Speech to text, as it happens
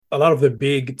a lot of the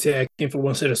big tech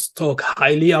influencers talk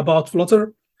highly about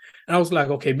Flutter. And I was like,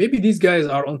 okay, maybe these guys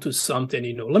are onto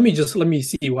something, let me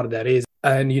see what that is.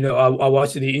 And I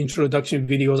watched the introduction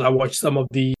videos, I watched some of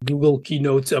the Google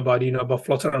keynotes about, about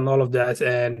Flutter and all of that.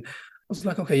 And I was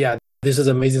like, okay, yeah, this is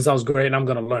amazing, sounds great, and I'm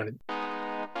gonna learn it.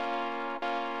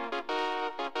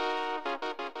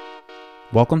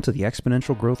 Welcome to the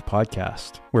Exponential Growth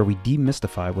Podcast, where we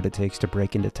demystify what it takes to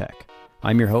break into tech.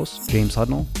 I'm your host, James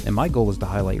Hudnall, and my goal is to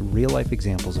highlight real-life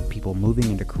examples of people moving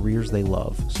into careers they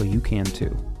love, so you can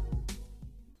too.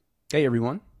 Hey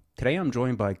everyone, today I'm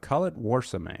joined by Khalid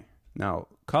Warsame. Now,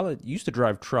 Khalid used to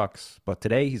drive trucks, but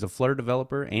today he's a Flutter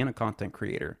developer and a content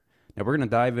creator. Now we're going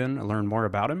to dive in and learn more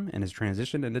about him and his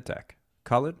transition into tech.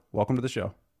 Khalid, welcome to the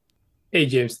show. Hey,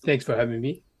 James, thanks for having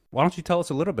me. Why don't you tell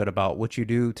us a little bit about what you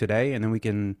do today, and then we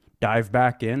can dive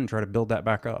back in and try to build that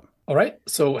back up. All right.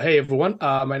 So, hey, everyone.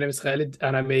 My name is Khalid,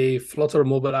 and I'm a Flutter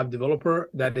mobile app developer.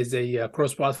 That is a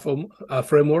cross-platform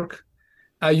framework.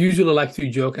 I usually like to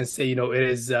joke and say, it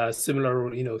is similar,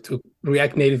 to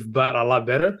React Native, but a lot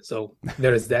better. So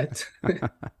there is that.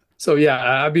 So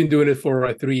yeah, I've been doing it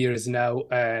for 3 years now,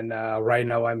 and right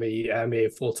now I'm a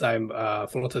full-time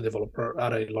Flutter developer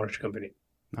at a large company.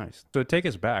 Nice. So take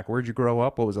us back. Where'd you grow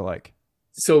up? What was it like?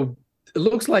 So it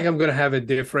looks like I'm gonna have a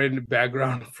different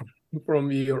background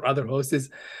from your other hosts.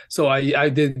 So I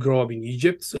did grow up in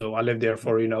Egypt. So I lived there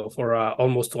for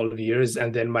almost 12 years,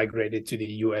 and then migrated to the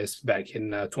US back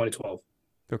in 2012.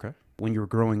 Okay. When you were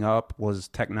growing up, was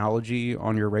technology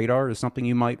on your radar as something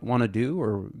you might want to do,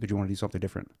 or did you want to do something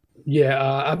different? Yeah,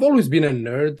 I've always been a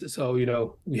nerd. So,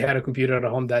 we had a computer at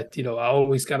home that, I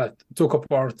always kind of took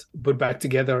apart, put back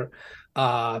together.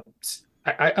 Uh,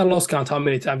 I lost count how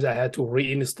many times I had to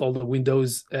reinstall the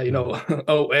Windows,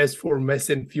 OS for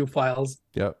missing few files.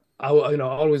 Yep. I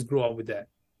always grew up with that.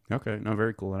 Okay. No,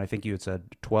 very cool. And I think you had said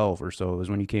 12 or so is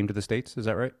when you came to the States. Is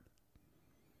that right?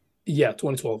 Yeah,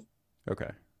 2012.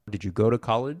 Okay. Did you go to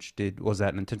college? Was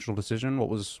that an intentional decision? What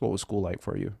was school like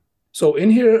for you? So in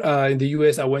here in the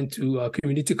US, I went to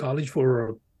community college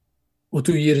for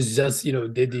 2 years, just,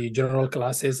 did the general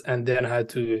classes, and then I had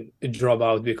to drop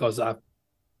out because I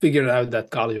figured out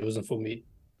that college wasn't for me.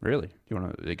 Really? Do you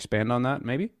want to expand on that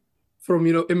maybe? From,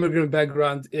 immigrant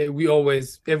background,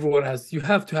 everyone has, you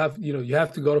have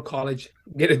to go to college,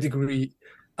 get a degree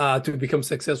to become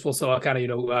successful. So I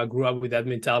kind of, grew up with that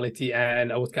mentality,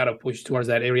 and I was kind of pushed towards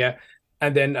that area.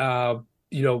 And then,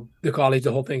 the college,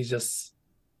 the whole thing is just,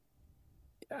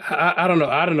 I don't know.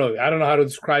 I don't know how to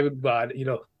describe it, but,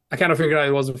 I kind of figured out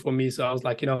it wasn't for me. So I was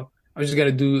like, I'm just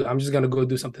gonna go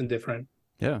do something different.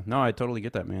 Yeah, no, I totally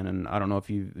get that, man. And I don't know if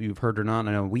you've heard or not.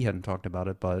 I know we hadn't talked about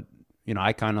it, but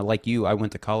I kind of like you. I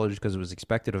went to college because it was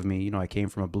expected of me. I came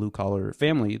from a blue collar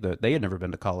family that they had never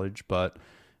been to college, but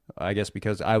I guess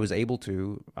because I was able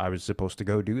to, I was supposed to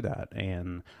go do that.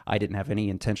 And I didn't have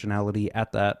any intentionality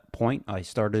at that point. I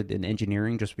started in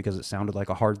engineering just because it sounded like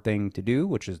a hard thing to do,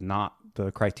 which is not the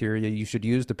criteria you should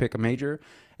use to pick a major.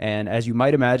 And as you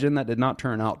might imagine, that did not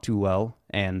turn out too well.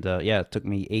 And yeah, it took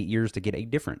me 8 years to get a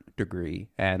different degree.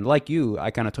 And like you,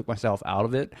 I kind of took myself out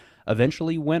of it,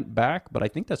 eventually went back, but I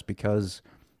think that's because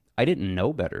I didn't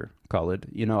know better,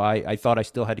 Khalid. I thought I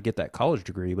still had to get that college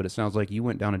degree, but it sounds like you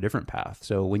went down a different path.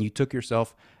 So when you took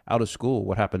yourself out of school,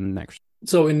 what happened next?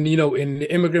 So in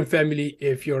the immigrant family,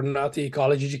 if you're not a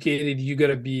college educated, you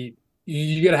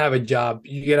gotta have a job.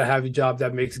 You gotta have a job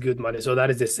that makes good money. So that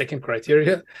is the second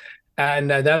criteria. And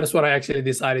that is what I actually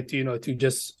decided to, to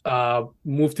just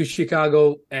move to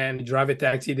Chicago and drive a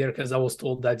taxi there, because I was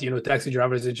told that, taxi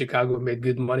drivers in Chicago made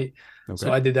good money. So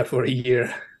Okay. I did that for a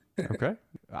year. Okay.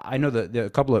 I know that a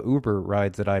couple of Uber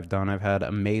rides that I've done, I've had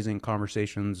amazing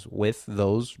conversations with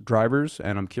those drivers,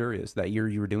 and I'm curious, that year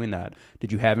you were doing that,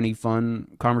 did you have any fun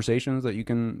conversations that you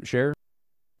can share?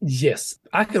 Yes,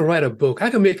 I could write a book. I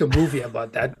could make a movie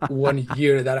about that 1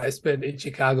 year that I spent in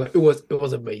Chicago. It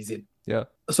was amazing. Yeah.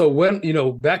 So when,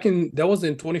 that was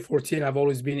in 2014. I've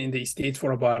always been in the States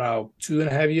for about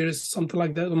 2.5 years, something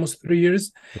like that, almost 3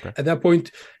 years Okay. at that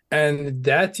point. And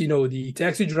that, the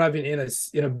taxi driving in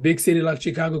a big city like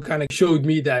Chicago kind of showed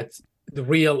me that the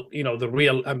real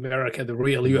America, the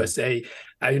real Mhm. USA.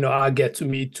 I get to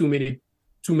meet too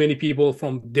many people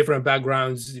from different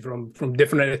backgrounds, from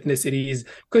different ethnicities,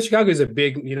 because Chicago is a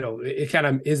big, it kind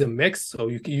of is a mix. So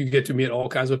you get to meet all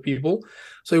kinds of people.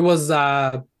 So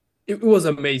it was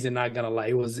amazing, not gonna lie.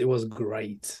 It was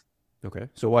great. Okay.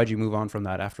 So why'd you move on from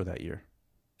that after that year?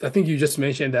 I think you just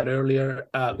mentioned that earlier,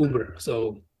 Uber.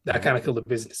 So that kind of killed the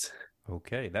business.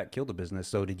 Okay, that killed the business.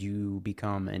 So did you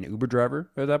become an Uber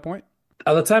driver at that point?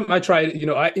 at the time I tried,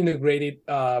 I integrated,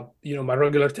 my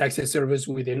regular taxi service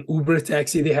with an Uber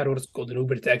taxi. They had what's called an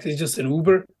Uber taxi. It's just an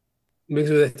Uber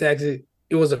mixed with a taxi.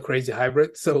 It was a crazy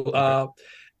hybrid. So, Okay.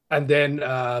 and then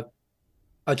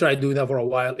I tried doing that for a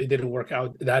while. It didn't work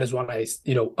out. That is when I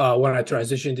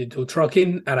transitioned into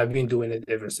trucking, and I've been doing it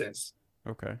ever since.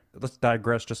 Okay. Let's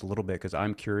digress just a little bit because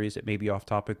I'm curious. It may be off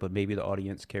topic, but maybe the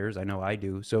audience cares. I know I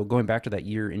do. So going back to that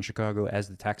year in Chicago as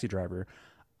the taxi driver,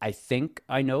 I think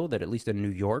I know that at least in New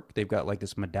York, they've got like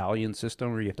this medallion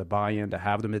system where you have to buy in to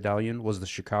have the medallion. Was the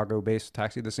Chicago-based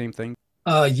taxi the same thing?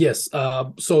 Yes.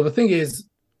 So the thing is,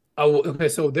 okay,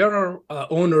 so there are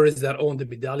owners that own the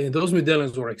medallion. Those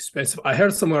medallions were expensive. I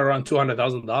heard somewhere around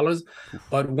 $200,000.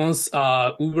 But once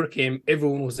Uber came,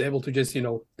 everyone was able to just,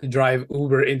 drive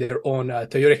Uber in their own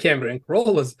Toyota Camry and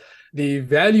Corollas. The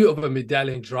value of a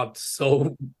medallion dropped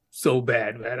so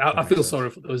bad, man. That I makes feel sense. sorry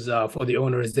for those for the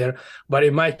owners there. But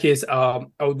in my case, I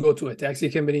would go to a taxi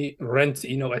company, rent,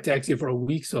 a taxi for a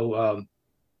week. So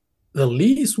the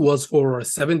lease was for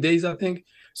 7 days, I think.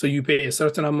 So you pay a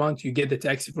certain amount, you get the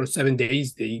taxi for 7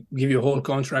 days. They give you a whole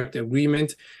contract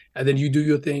agreement, and then you do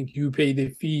your thing. You pay the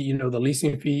fee, the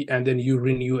leasing fee, and then you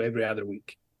renew every other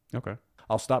week. Okay.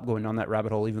 I'll stop going down that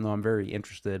rabbit hole, even though I'm very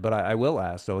interested. But I will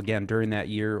ask. So again, during that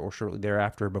year or shortly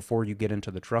thereafter, before you get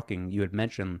into the trucking, you had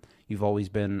mentioned you've always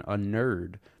been a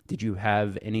nerd. Did you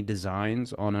have any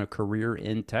designs on a career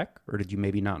in tech, or did you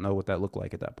maybe not know what that looked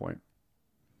like at that point?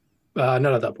 Not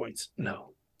at that point.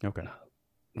 No, Okay. no.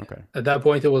 Okay. At that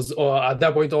point,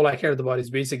 all I cared about is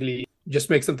basically just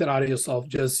make something out of yourself.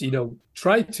 Just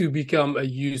try to become a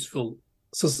useful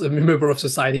member of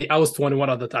society. I was 21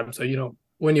 at the time, so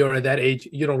when you're at that age,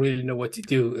 you don't really know what to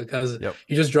do because Yep.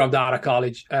 you just dropped out of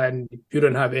college and you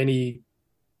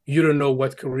don't know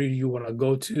what career you want to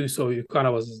go to. So you kind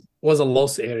of was a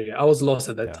lost area. I was lost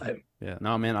at that Yeah. time. Yeah.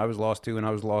 No, man, I was lost too, and I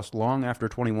was lost long after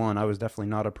 21. I was definitely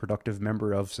not a productive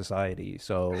member of society.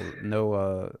 So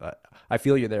no, I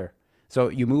feel you there. So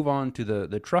you move on to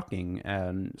the trucking,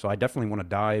 and so I definitely want to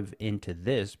dive into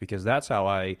this because that's how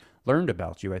I learned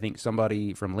about you. I think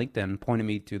somebody from LinkedIn pointed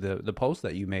me to the post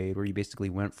that you made where you basically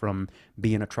went from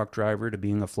being a truck driver to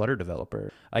being a Flutter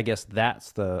developer. I guess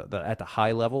that's the at the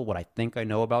high level what I think I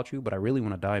know about you, but I really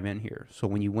want to dive in here. So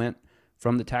when you went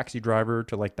from the taxi driver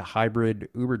to like the hybrid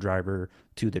Uber driver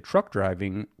to the truck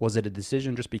driving, was it a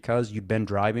decision just because you'd been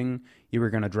driving, you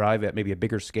were going to drive at maybe a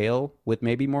bigger scale with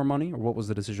maybe more money, or what was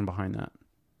the decision behind that?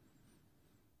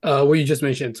 What you just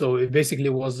mentioned. So it basically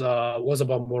was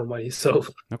about more money. So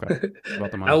Okay, it's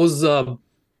about the I money. was um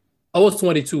I was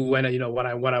 22 when I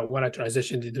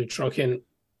transitioned into trucking.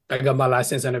 I got my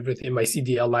license and everything, my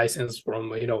CDL license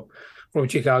from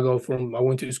Chicago. From I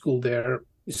went to school there,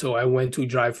 so I went to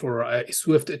drive for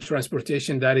Swift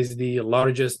Transportation. That is the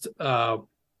largest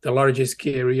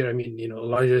carrier. I mean,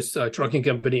 largest trucking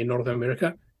company in North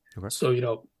America. Okay.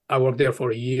 So I worked there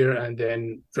for a year and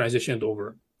then transitioned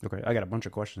over. Okay, I got a bunch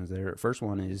of questions there. First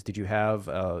one is, did you have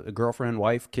a girlfriend,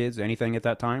 wife, kids, anything at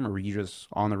that time, or were you just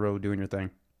on the road doing your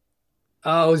thing,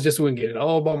 I was just winging it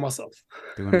all by myself.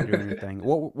 doing your thing?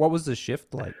 What was the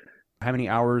shift like? How many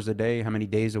hours a day? How many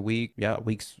days a week? Yeah,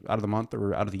 weeks out of the month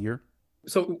or out of the year?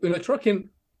 So in a trucking,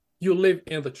 you live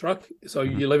in the truck. So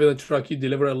Hmm. you live in the truck, you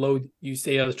deliver a load, you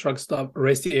stay at the truck stop,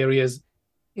 rest areas,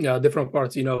 different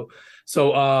parts.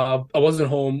 So I wasn't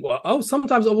home.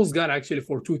 Sometimes I was gone actually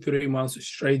for 2, 3 months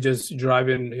straight, just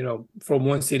driving, from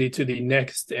one city to the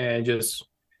next and just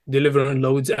delivering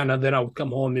loads. And then I would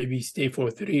come home, maybe stay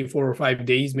for 3, 4, or 5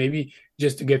 days, maybe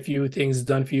just to get few things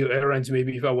done, few errands.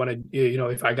 Maybe if I want to,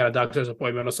 if I got a doctor's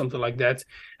appointment or something like that,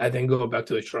 and then go back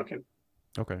to the trucking.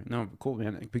 Okay, no, cool,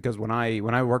 man. Because when I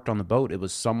worked on the boat, it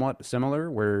was somewhat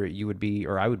similar, where you would be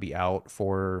or I would be out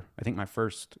for I think my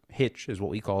first hitch is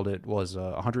what we called it was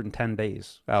 110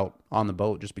 days out on the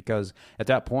boat, just because at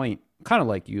that point, kind of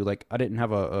like you, like I didn't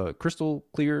have a crystal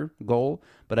clear goal,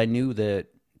 but I knew that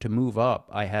to move up,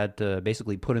 I had to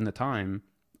basically put in the time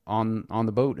on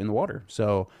the boat in the water.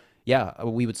 So yeah,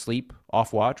 we would sleep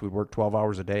off watch. We'd work 12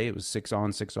 hours a day. It was 6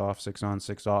 on, 6 off, 6 on,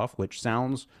 6 off, which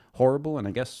sounds horrible. And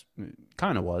I guess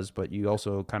kind of was, but you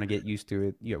also kind of get used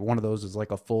to it. One of those is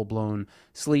like a full blown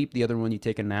sleep. The other one, you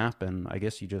take a nap, and I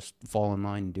guess you just fall in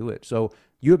line and do it. So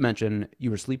you had mentioned you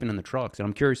were sleeping in the trucks, and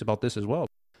I'm curious about this as well.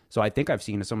 So I think I've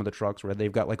seen some of the trucks where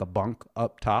they've got like a bunk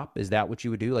up top. Is that what you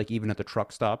would do? Like even at the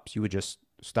truck stops, you would just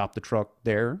stop the truck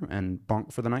there and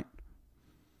bunk for the night?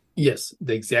 Yes,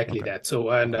 exactly Okay. that. So,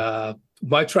 and Okay.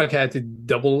 my truck had to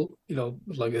double,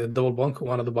 like a double bunk,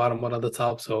 one at the bottom, one at the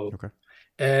top. So, Okay.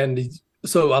 and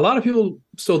so a lot of people,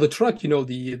 so the truck,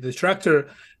 the tractor,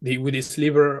 with its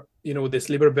lever. with the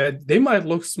sleeper bed. They might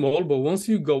look small, but once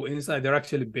you go inside, they're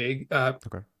actually big.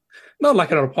 Okay. Not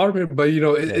like an apartment, but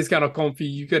Yeah. it's kind of comfy.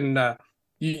 You can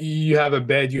you have a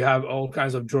bed, you have all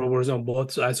kinds of drawers on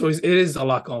both sides, so it is a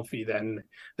lot comfy than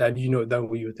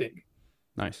what you think.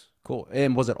 Nice. Cool.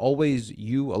 And was it always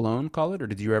you alone, Khalid, or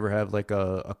did you ever have like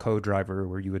a co-driver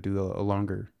where you would do a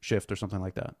longer shift or something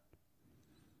like that?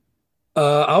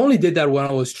 I only did that when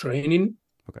I was training.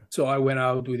 Okay. So I went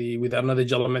out with another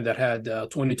gentleman that had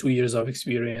 22 years of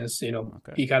experience.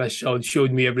 Okay. He kind of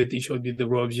showed me everything, showed me the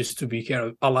ropes, just to be kind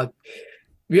of a lot.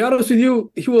 Be honest with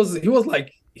you, he was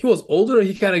older.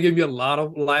 He kind of gave me a lot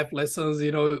of life lessons.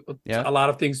 Yeah. A lot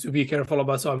of things to be careful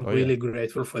about. So I'm Oh yeah. really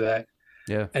grateful for that.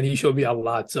 Yeah. And he showed me a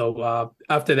lot. So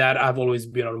after that, I've always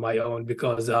been on my own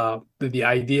because the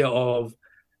idea of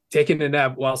taking a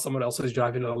nap while someone else is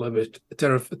driving a little bit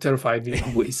terrified me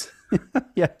always.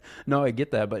 Yeah, no, I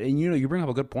get that, but and you bring up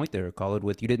a good point there, Khalid.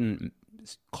 With you didn't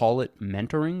call it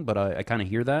mentoring, but I kind of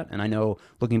hear that, and I know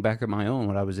looking back at my own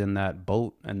when I was in that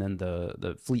boat and then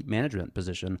the fleet management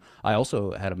position, I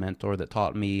also had a mentor that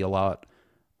taught me a lot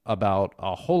about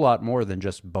a whole lot more than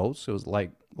just boats. It was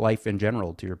like life in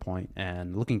general, to your point.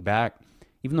 And looking back,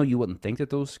 even though you wouldn't think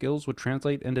that those skills would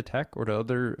translate into tech or to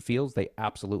other fields, they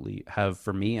absolutely have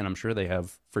for me, and I'm sure they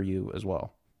have for you as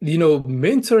well.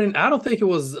 Mentoring, I don't think it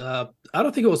was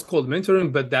called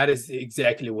mentoring, but that is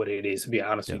exactly what it is, to be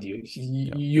honest Yeah, with you.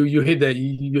 yeah, You hit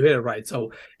it right.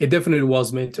 So it definitely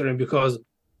was mentoring because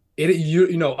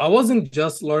I wasn't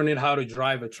just learning how to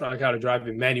drive a truck, how to drive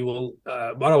a manual,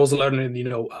 but I was learning,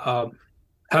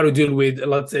 how to deal with,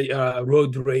 let's say,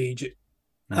 road rage,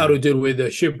 how to mm, deal with the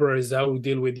shippers, how to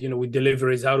deal with, with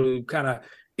deliveries, how to kind of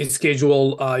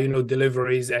schedule,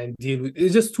 deliveries and deal with.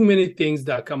 It's just too many things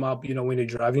that come up, when you're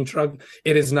driving truck.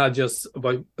 It is not just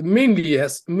about mainly,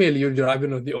 yes, mainly you're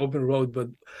driving on the open road, but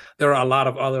there are a lot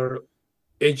of other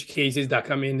edge cases that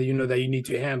come in, that you need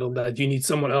to handle, that you need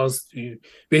someone else to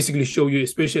basically show you,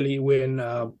 especially when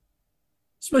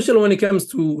it comes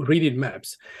to reading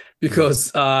maps, mm, because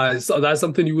so that's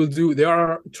something you will do. There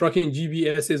are trucking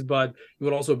GPSs, but you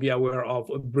will also be aware of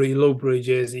low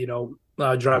bridges,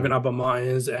 driving mm. up a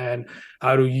mountains, and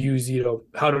how to use,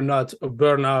 how to not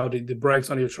burn out the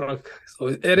brakes on your truck. So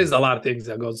it Yeah. is a lot of things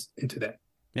that goes into that.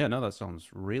 Yeah, no, that sounds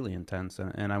really intense,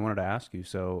 and I wanted to ask you.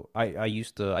 So I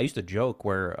used to joke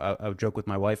where I would joke with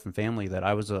my wife and family that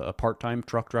I was a part-time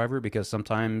truck driver because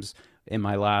sometimes in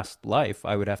my last life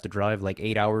I would have to drive like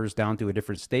 8 hours down to a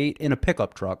different state in a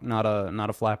pickup truck, not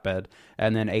a flatbed,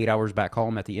 and then 8 hours back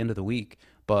home at the end of the week.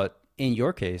 But in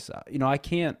your case, I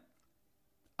can't.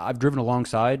 I've driven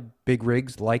alongside big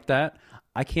rigs like that.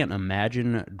 I can't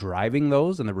imagine driving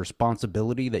those and the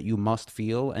responsibility that you must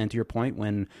feel. And to your point,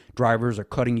 when drivers are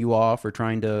cutting you off or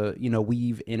trying to,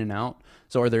 weave in and out.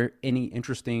 So, are there any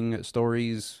interesting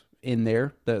stories in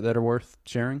there that are worth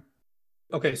sharing?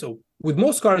 Okay, so with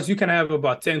most cars, you can have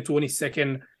about 10-20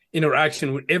 second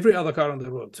interaction with every other car on the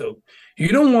road. So you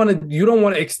don't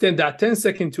want to extend that 10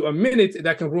 second to a minute.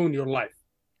 That can ruin your life.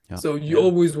 Yeah, So you yeah,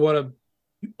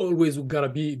 always gotta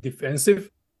be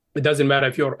defensive. It doesn't matter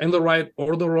if you're in the right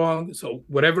or the wrong. So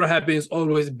whatever happens,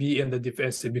 always be in the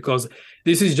defensive, because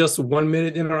this is just 1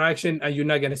 minute interaction, and you're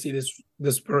not gonna see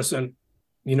this person,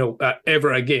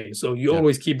 ever again. So you yeah,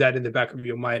 always keep that in the back of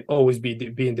your mind. Always be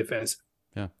being defensive.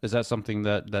 yeah. Is that something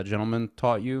that gentleman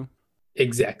taught you?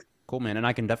 Exactly. Cool, man. And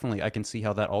I can see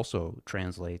how that also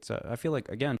translates. I feel like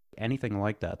again, anything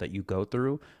like that you go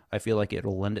through, I feel like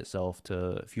it'll lend itself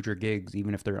to future gigs,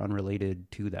 even if they're unrelated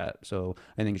to that. So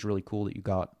I think it's really cool that you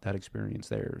got that experience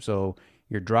there. So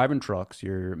you're driving trucks,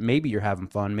 maybe you're having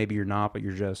fun, maybe you're not, but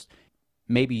you're just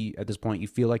maybe at this point you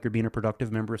feel like you're being a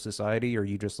productive member of society, or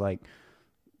you just like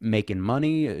making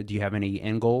money. Do you have any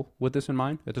end goal with this in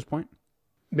mind at this point?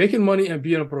 Making money and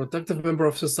being a productive member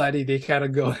of society, they kind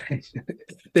of go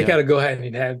they Yeah, kind of go hand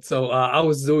in hand. So I'd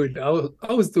like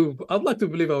to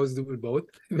believe I was doing both,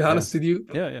 to be yeah, honest with you.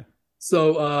 yeah, yeah.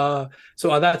 So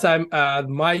at that time,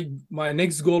 my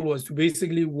next goal was to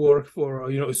basically work for,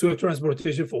 Swift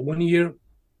Transportation for 1 year,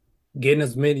 gain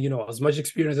as much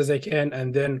experience as I can,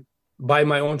 and then buy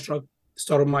my own truck,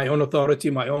 start my own authority,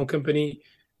 my own company,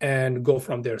 and go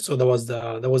from there. So that was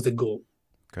the goal.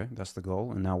 Okay, that's the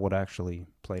goal. And now what actually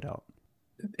played out?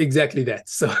 Exactly that.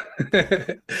 So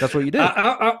That's what you did.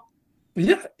 I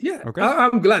yeah, yeah. Okay.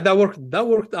 I'm glad that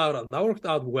worked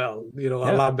out well. A Yeah.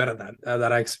 lot better than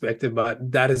I expected.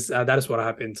 But that is what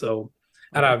happened. So,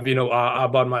 and Okay. I've I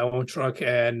bought my own truck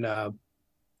and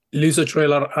lease a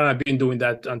trailer, and I've been doing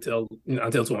that until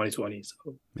 2020.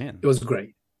 So Man, it was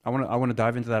great. I want to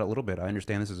dive into that a little bit. I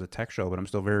understand this is a tech show, but I'm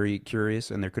still very curious,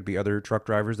 and there could be other truck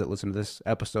drivers that listen to this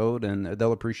episode, and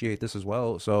they'll appreciate this as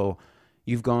well. So,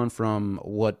 you've gone from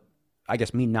what I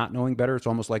guess me not knowing better. It's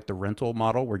almost like the rental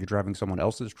model where you're driving someone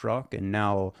else's truck, and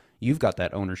now you've got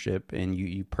that ownership, and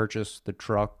you purchase the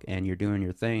truck, and you're doing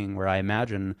your thing. Where I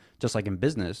imagine, just like in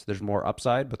business, there's more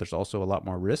upside, but there's also a lot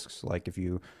more risks. Like if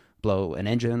you blow an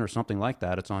engine or something like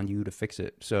that, it's on you to fix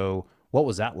it. So what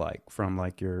was that like from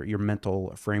like your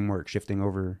mental framework shifting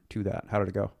over to that? How did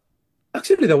it go?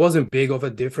 Actually, there wasn't big of a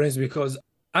difference because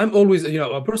I'm always,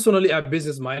 personally, I'm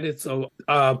business minded. So,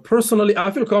 personally, I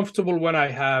feel comfortable when I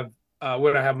have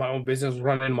my own business,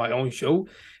 running my own show.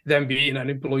 Than being an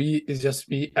employee is just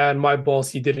me and my boss.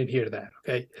 He didn't hear that.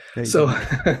 Okay, Yeah, you so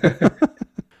told me.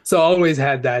 so I always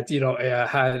had that,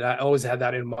 I always had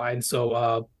that in mind.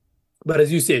 So, but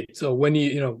as you said, so when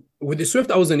with the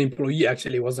Swift, I was an employee.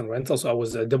 Actually, it wasn't rental, so I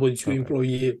was a W-2 Okay.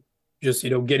 employee, just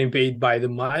getting paid by the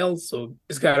mile. So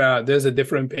it's kind of there's a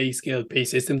different pay scale, pay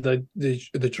system that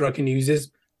the trucking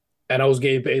uses, and I was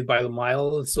getting paid by the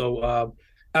mile. So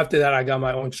after that, I got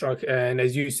my own truck, and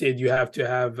as you said, you have to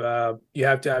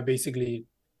have basically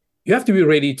you have to be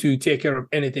ready to take care of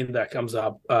anything that comes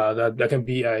up. That can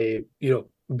be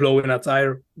blowing a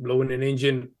tire, blowing an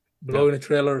engine, Yeah. blowing a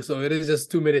trailer. So it is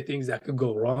just too many things that could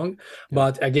go wrong. Yeah.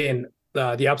 But again,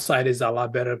 the upside is a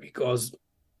lot better because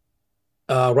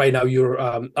right now you're.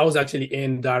 I was actually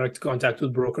in direct contact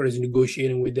with brokers,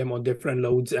 negotiating with them on different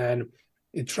loads, and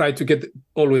try to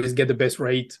always get the best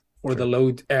rate for the Sure.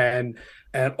 load and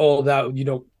all that.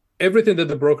 Everything that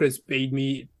the brokers paid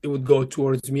me, it would go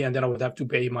towards me, and then I would have to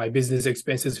pay my business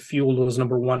expenses. Fuel was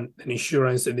number one, and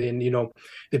insurance, and then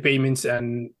the payments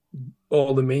and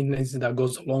all the maintenance that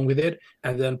goes along with it,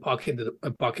 and then pocket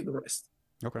the rest.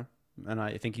 Okay. And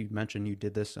I think you mentioned you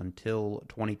did this until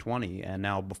 2020, and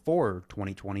now before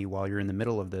 2020, while you're in the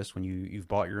middle of this, when you've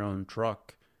bought your own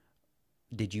truck,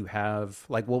 did you have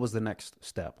like what was the next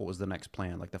step? What was the next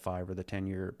plan? Like the 5 or the 10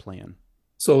 year plan?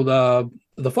 So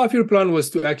the 5 year plan was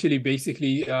to actually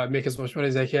basically make as much money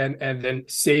as I can, and then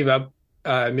save up.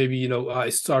 Maybe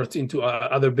start into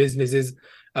other businesses,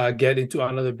 get into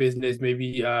another business.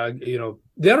 Maybe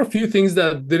there are a few things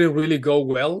that didn't really go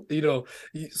well.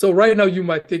 So right now you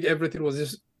might think everything was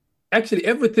just actually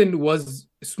everything was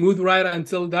smooth right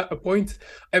until that point.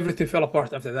 Everything fell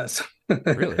apart after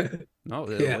Really? that. No,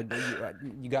 Yeah.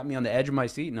 you got me on the edge of my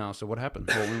seat now. So what happened?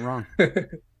 What went wrong?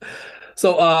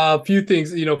 So a few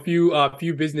things,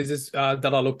 few businesses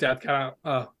that I looked at kind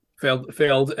of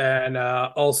failed, and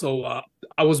also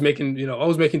I was making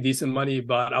decent money,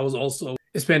 but I was also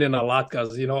spending a lot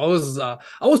because I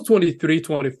was 23,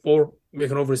 24,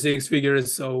 making over six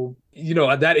figures. So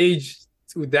at that age,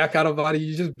 with that kind of body,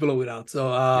 you just blow it out. So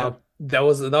Yeah. that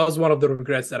was one of the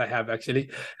regrets that I have actually,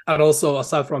 and also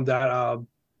aside from that,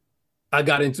 I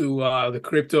got into the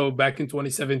crypto back in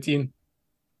 2017,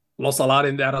 lost a lot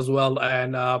in that as well.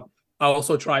 And I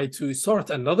also tried to start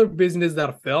another business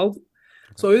that failed.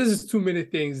 Okay. So this is too many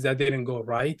things that didn't go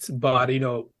right.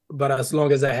 Yeah. But as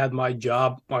long as I had my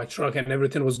job, my truck, and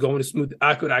everything was going smooth,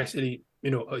 I could actually,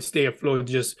 stay afloat,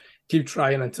 just keep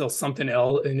trying until something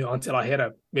else, until I hit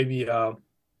a maybe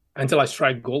until I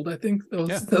strike gold. I think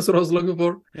Yeah. that's what I was looking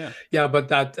for. Yeah. Yeah, but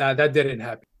that didn't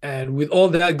happen. And with all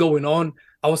that going on,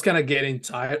 I was kind of getting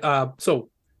tired. So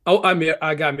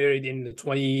I got married in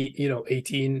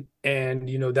 18,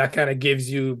 and that kind of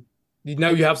gives you now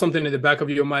you have something in the back of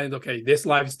your mind. Okay, this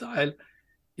lifestyle,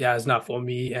 yeah, it's not for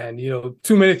me, and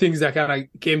too many things that kind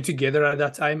of came together at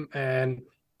that time, and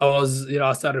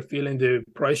I started feeling the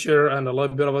pressure and a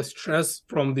little bit of a stress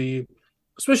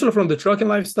especially from the trucking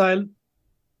lifestyle,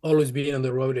 always being on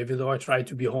the road, even though I try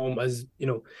to be home as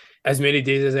many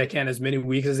days as I can, as many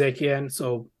weeks as I can.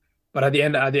 So, but at the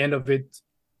end of it,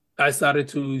 I started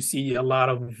to see a lot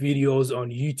of videos on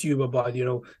YouTube about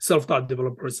self-taught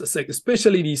developers,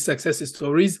 especially these success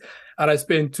stories. And I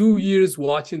spent 2 years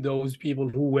watching those people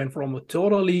who went from a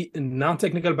totally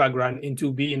non-technical background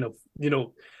into being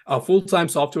a full-time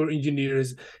software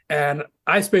engineers. And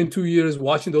I spent 2 years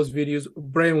watching those videos,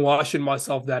 brainwashing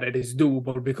myself that it is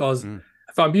doable. Because Mm.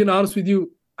 if I'm being honest with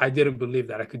you, I didn't believe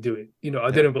that I could do it. I Yeah.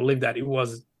 didn't believe that it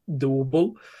was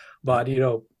doable. Yeah. But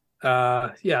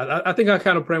yeah, I think I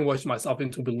kind of brainwashed myself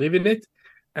into believing it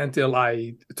until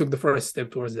I took the first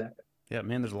step towards that. Yeah,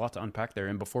 man, there's a lot to unpack there.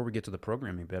 And before we get to the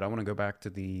programming bit, I want to go back to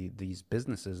these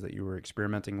businesses that you were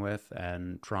experimenting with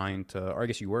and trying to, or I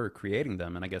guess you were creating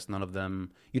them, and I guess none of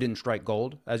them you didn't strike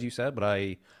gold, as you said, but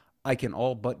I can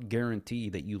all but guarantee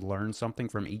that you learned something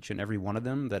from each and every one of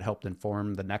them that helped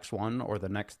inform the next one or the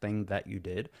next thing that you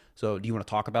did. So, do you want to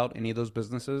talk about any of those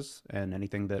businesses and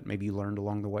anything that maybe you learned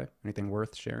along the way? Anything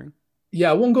worth sharing? Yeah,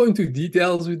 I won't go into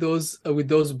details with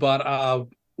those, but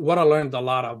what I learned a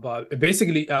lot about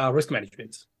basically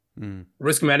Mm,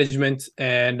 risk management,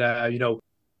 and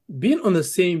being on the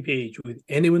same page with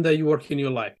anyone that you work in your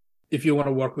life. If you want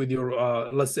to work with your,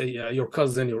 let's say, your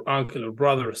cousin, your uncle, or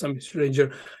brother, or some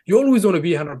stranger, you always want to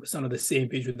be 100% on the same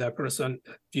page with that person.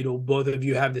 Both of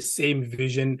you have the same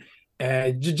vision,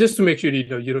 and just to make sure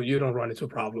you don't run into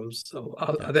problems. So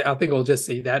yeah. I think I'll just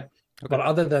say that. Okay. But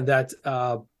other than that,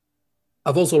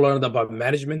 I've also learned about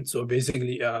management. So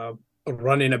basically,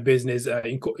 running a business,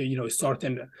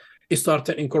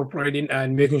 starting incorporating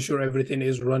and making sure everything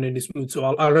is running smooth. So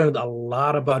I learned a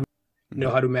lot about Hmm.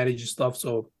 how to manage stuff.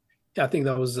 So yeah, I think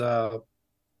that was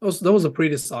a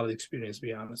pretty solid experience, to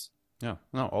be honest. Yeah.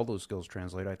 No, all those skills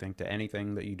translate, I think, to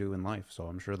anything that you do in life. So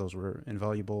I'm sure those were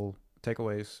invaluable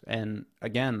takeaways. And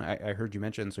again, I heard you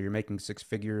mention, so you're making six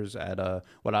figures at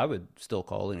what I would still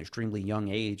call an extremely young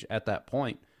age at that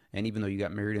point. And even though you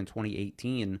got married in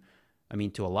 2018, I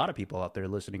mean, to a lot of people out there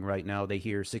listening right now, they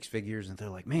hear six figures and they're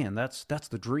like, man, that's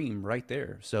the dream right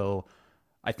there. So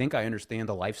I think I understand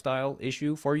the lifestyle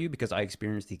issue for you because I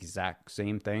experienced the exact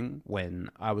same thing when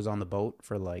I was on the boat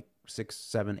for like 6,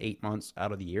 7, 8 months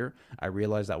out of the year. I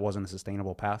realized that wasn't a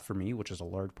sustainable path for me, which is a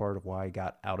large part of why I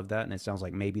got out of that. And it sounds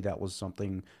like maybe that was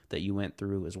something that you went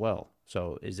through as well.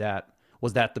 So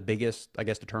was that the biggest, I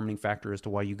guess, determining factor as to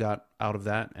why you got out of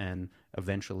that and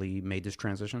eventually made this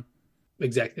transition?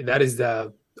 Exactly. I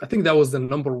think that was the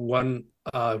number one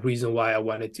reason why I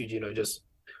wanted to, just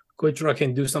quit truck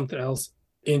and do something else.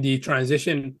 In the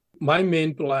transition, my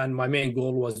main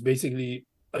goal was basically,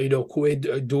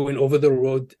 quit doing over the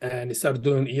road and start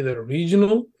doing either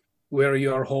regional, where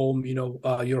you're home,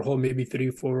 you're home maybe 3,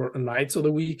 4 nights of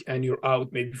the week, and you're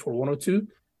out maybe for 1 or 2,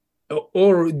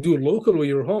 or do local where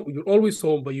you're always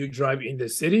home, but you drive in the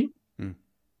city. Hmm.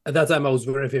 At that time, I was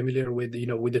very familiar with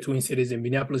the Twin Cities in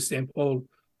Minneapolis, St. Paul.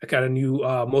 I kind of knew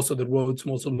most of the roads,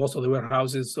 most of the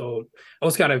warehouses. So I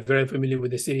was kind of very familiar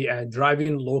with the city, and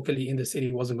driving locally in the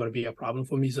city wasn't going to be a problem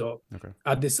for me. So Okay.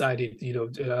 I decided,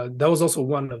 that was also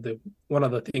one of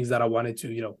the things that I wanted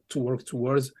to work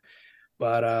towards.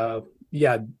 But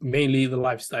yeah, mainly the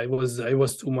lifestyle. It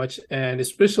was too much, and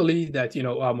especially that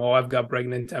my wife got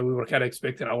pregnant, and we were kind of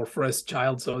expecting our first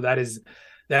child. So that is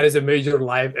a major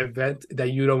life event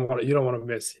that you don't want to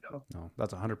miss. No,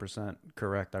 that's 100%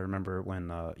 correct. I remember when,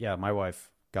 yeah, my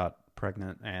wife got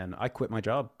pregnant and I quit my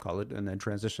job, Khalid, and then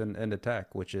transitioned into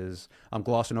tech, which is, I'm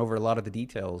glossing over a lot of the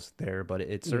details there, but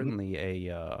it's Mhm. certainly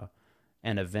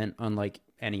an event unlike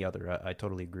any other. I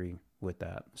totally agree with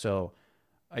that. So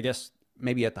I guess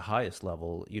maybe at the highest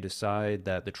level, you decide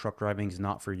that the truck driving is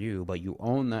not for you, but you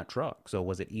own that truck. So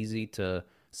was it easy to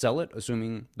sell it,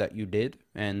 assuming that you did,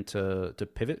 and to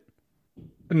pivot?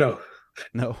 No.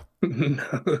 No. No.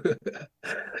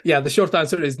 Yeah, the short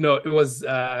answer is no. It was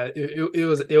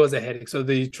a headache. So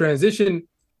the transition,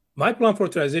 my plan for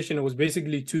transition was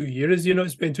basically 2 years.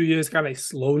 Spend 2 years, kind of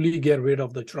slowly get rid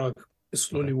of the truck, Okay.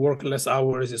 slowly work less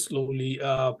hours,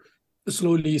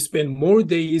 slowly spend more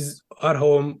days at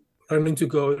home, learning to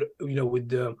code.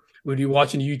 With you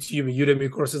watching YouTube and Udemy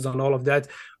courses and all of that,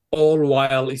 all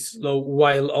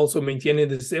while also maintaining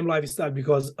the same lifestyle,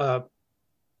 because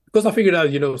I figured out,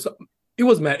 it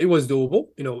was doable.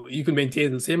 You can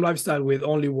maintain the same lifestyle with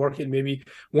only working maybe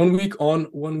 1 week on,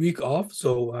 1 week off.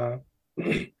 So,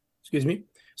 excuse me.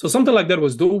 So something like that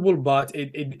was doable, but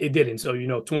it didn't. So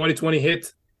 2020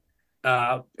 hit.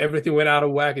 Everything went out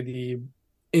of whack.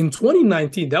 In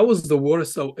 2019, that was the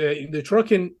worst. So in the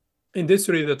trucking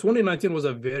industry, the 2019 was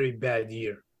a very bad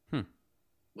year. Hmm.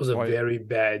 It was a Why very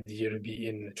bad year to be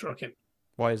in trucking.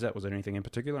 why is that? Was there anything in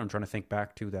particular? I'm trying to think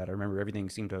back to that. I remember everything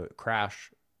seemed to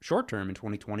crash short term in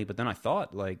 2020, but then I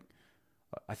thought like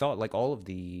all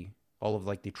of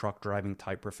like the truck driving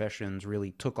type professions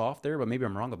really took off there, but maybe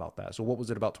I'm wrong about that. So what was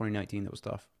it about 2019 that was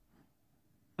tough?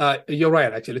 You're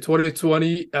right. Actually,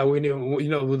 2020, when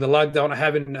with the lockdown,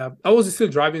 I was still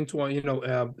driving.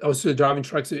 I was still driving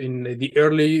trucks in the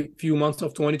early few months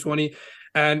of 2020,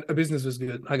 and business was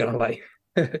good. I gotta lie.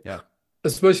 Yeah.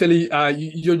 Especially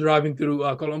you're driving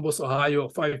through Columbus, Ohio,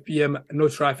 5 p.m., no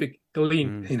traffic,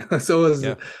 clean. Mm, So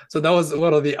yeah. that was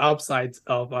one of the upsides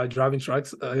of driving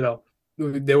trucks.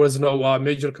 There was no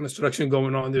major construction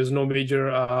going on. There's no major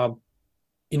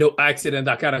accident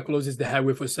that kind of closes the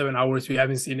highway for 7 hours. We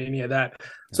haven't seen any of that. Yeah.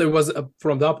 So it was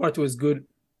from that part, it was good.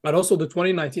 But also the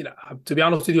 2019, to be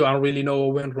honest with you, I don't really know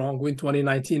what went wrong with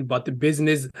 2019, but the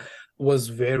business was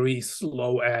very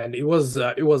slow, and it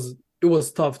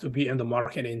was tough to be in the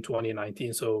market in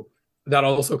 2019. So that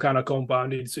also kind of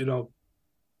compounded. So,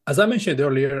 as I mentioned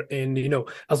earlier, and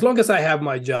as long as I have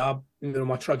my job,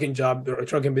 my trucking job or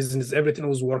trucking business, everything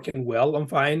was working well. I'm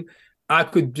fine. I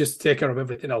could just take care of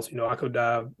everything else. I could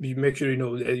make sure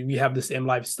we have the same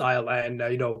lifestyle, and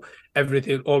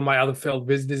everything, all my other failed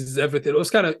businesses, everything. It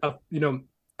was kind of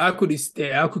I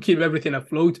could keep everything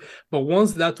afloat. But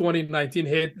once that 2019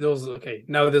 hit, there was okay.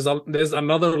 Now there's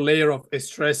another layer of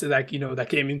stress that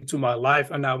came into my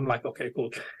life, and now I'm like, okay, cool.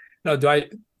 Now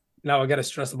I got to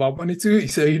stress about money too.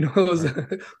 So it was,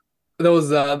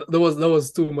 Right. that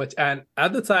was too much. And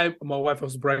at the time, my wife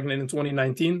was pregnant in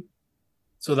 2019.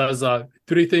 So there's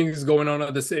three things going on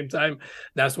at the same time.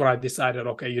 That's what I decided.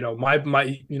 Okay,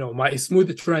 my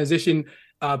smooth transition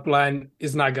plan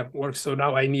is not gonna work. So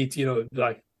now I need to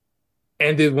like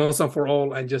end it once and for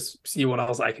all and just see what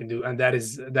else I can do. And that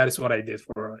is what I did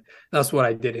that's what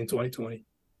I did in 2020.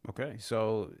 Okay,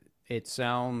 so it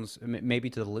sounds maybe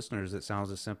to the listeners, it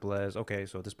sounds as simple as okay.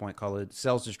 So at this point, Khalid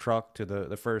sells his truck to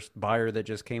the first buyer that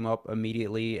just came up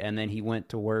immediately, and then he went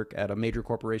to work at a major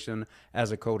corporation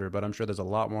as a coder. But I'm sure there's a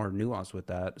lot more nuance with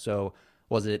that. So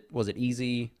was it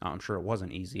easy? I'm sure it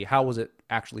wasn't easy. How was it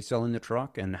actually selling the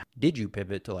truck, and did you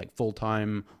pivot to like full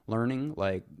time learning,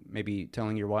 like maybe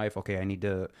telling your wife, okay, I need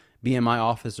to be in my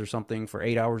office or something for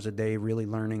 8 hours a day, really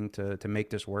learning to make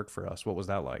this work for us? What was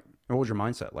that like? What was your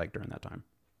mindset like during that time?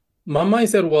 My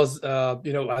mindset was, at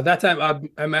that time,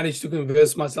 I managed to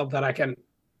convince myself that I can,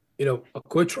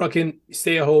 quit trucking,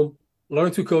 stay at home,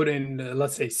 learn to code in,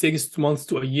 let's say, 6 months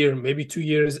to a year, maybe 2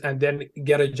 years, and then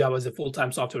get a job as a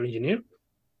full-time software engineer.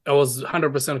 I was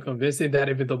 100% convinced in that,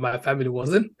 even though my family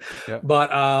wasn't. Yeah. But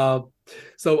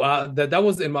that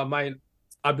was in my mind.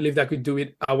 I believed I could do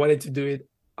it. I wanted to do it.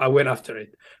 I went after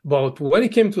it. But when it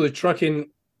came to the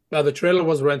trucking, the trailer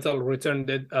was rental, returned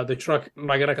it. The truck, I'm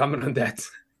not gonna comment on that.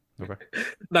 Okay.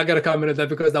 Not gonna comment on that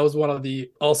because that was one of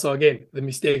the also again the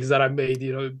mistakes that I made.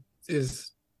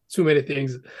 Is too many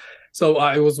things. So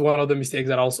it was one of the mistakes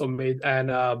that I also made,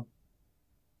 and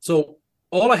so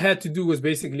all I had to do was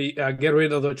basically get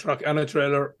rid of the truck and a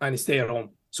trailer and stay at home.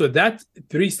 So that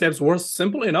three steps were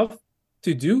simple enough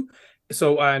to do.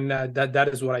 So and that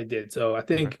is what I did. So I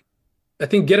Okay.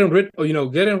 think getting rid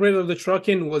of the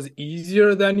trucking was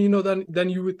easier than than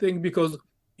you would think because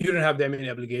you don't have that many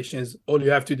obligations. All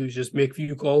you have to do is just make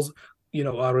few calls,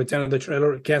 return the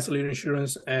trailer, cancel your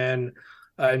insurance, and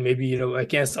maybe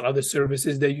cancel other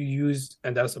services that you use,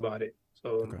 and that's about it. So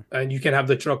Okay. and you can have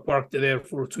the truck parked there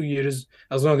for 2 years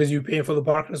as long as you pay for the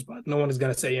parking spot. No one is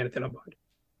gonna say anything about it.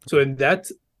 So Okay. in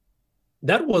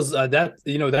that was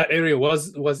that area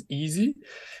was easy,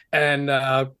 and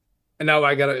now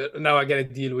I gotta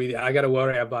deal with it. I gotta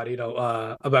worry about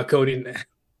about coding,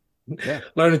 Yeah.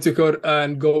 learning to code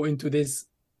and go into this.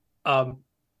 Um,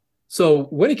 so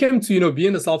when it came to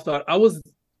being a self-taught,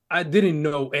 I didn't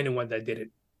know anyone that did it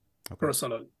Okay.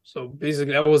 personally. So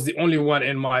basically, I was the only one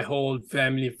in my whole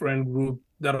family friend group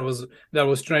that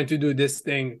was trying to do this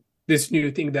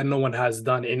new thing that no one has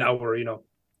done in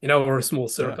our small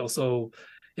Yeah. circle. So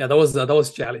yeah, that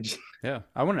was challenging. Yeah,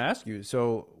 I want to ask you.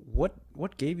 So,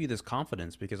 what gave you this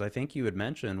confidence? Because I think you had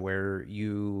mentioned where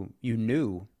you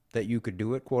knew that you could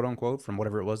do it, quote unquote, from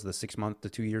whatever it was, the 6 month to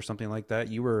 2 years, something like that.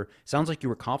 You were sounds like you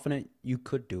were confident you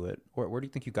could do it. Where do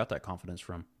you think you got that confidence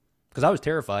from? Because I was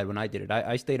terrified when I did it.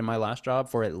 I stayed in my last job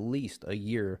for at least a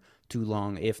year too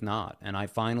long, if not. And I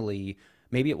finally,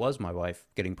 maybe it was my wife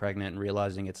getting pregnant and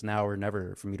realizing it's now or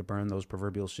never for me to burn those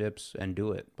proverbial ships and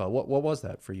do it. But what was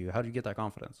that for you? How did you get that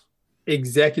confidence?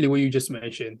 Exactly what you just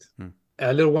mentioned. Hmm.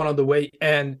 A little one on the way,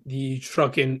 and the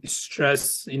trucking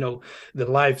stress, the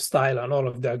lifestyle and all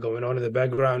of that going on in the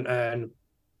background. And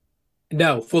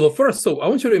now for the first, so I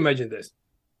want you to imagine this.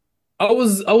 I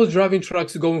was driving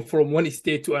trucks going from one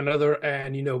state to another,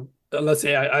 and let's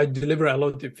say I deliver a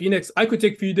load to Phoenix. I could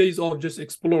take a few days off, just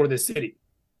explore the city.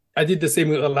 I did the same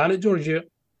with Atlanta, Georgia.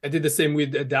 I did the same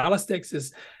with Dallas,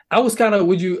 Texas. I was kind of,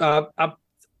 would you,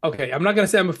 okay, I'm not gonna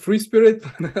say I'm a free spirit,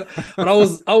 but I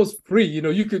was free.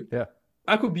 Yeah.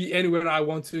 I could be anywhere I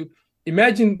want to.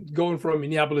 Imagine going from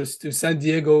Minneapolis to San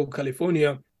Diego,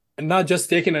 California, and not just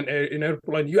taking an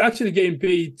airplane. You're actually getting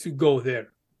paid to go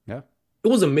there. Yeah. It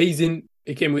was amazing.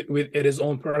 It came with its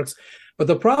own perks. But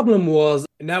the problem was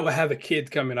now I have a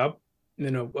kid coming up.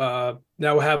 Now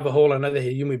I have a whole another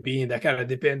human being that kind of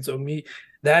depends on me.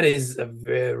 That is a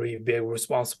very big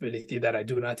responsibility that I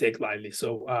do not take lightly.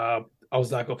 So I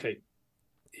was like, okay,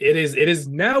 it is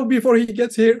now before he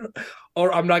gets here,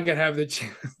 or I'm not gonna have the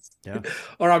chance, Yeah.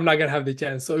 or I'm not gonna have the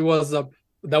chance. So it was.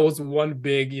 that was one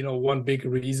big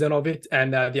reason of it.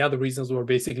 And the other reasons were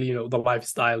basically, the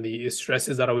lifestyle, the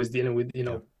stresses that I was dealing with,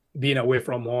 Yeah. being away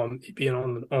from home, being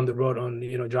on the road, on,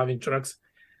 driving trucks.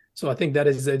 So I think that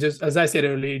is just, as I said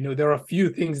earlier, there are a few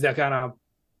things that kind of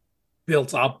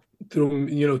built up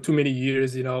through, too many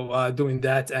years, doing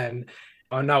that. And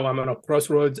now I'm on a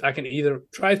crossroads. I can either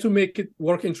try to make it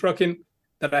work in trucking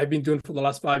that I've been doing for the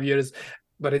last 5 years,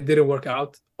 but it didn't work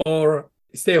out, or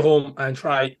stay home and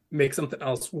try make something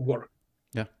else work.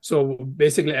 Yeah. So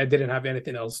basically, I didn't have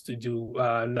anything else to do,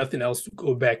 nothing else to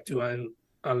go back to, and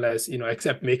unless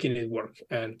except making it work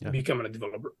and Yeah. becoming a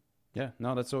developer. Yeah,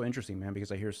 no, that's so interesting, man,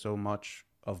 because I hear so much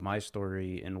of my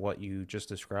story in what you just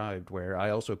described, where I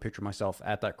also picture myself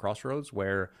at that crossroads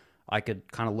where I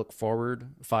could kind of look forward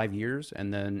 5 years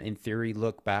and then, in theory,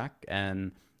 look back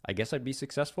and I guess I'd be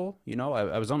successful.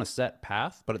 I was on a set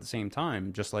path, but at the same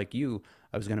time, just like you,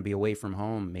 I was going to be away from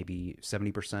home maybe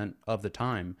 70% of the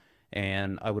time.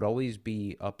 And I would always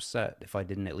be upset if I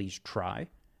didn't at least try.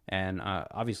 And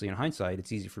obviously, in hindsight,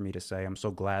 it's easy for me to say I'm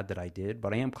so glad that I did,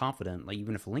 but I am confident, like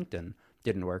even if LinkedIn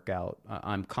didn't work out,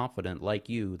 I'm confident, like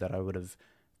you, that I would have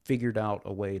figured out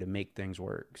a way to make things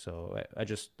work. So I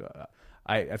just,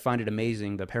 I find it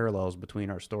amazing the parallels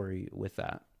between our story with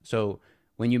that. So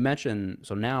when you mention,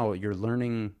 so now you're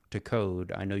learning to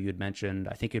code. I know you had mentioned,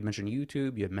 I think you had mentioned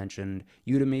YouTube, you had mentioned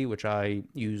Udemy, which I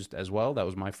used as well. That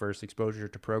was my first exposure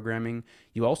to programming.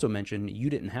 You also mentioned you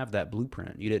didn't have that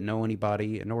blueprint. You didn't know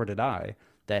anybody, nor did I,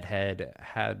 that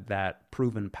had that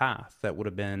proven path that would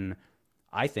have been,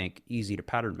 I think, easy to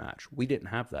pattern match. We didn't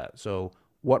have that. So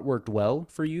what worked well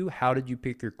for you? How did you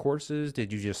pick your courses?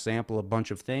 Did you just sample a bunch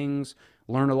of things,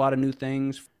 learn a lot of new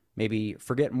things? Maybe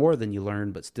forget more than you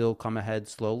learned, but still come ahead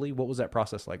slowly. What was that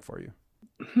process like for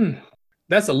you?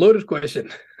 That's a loaded question.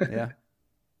 Yeah.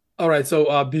 All right,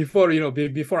 so before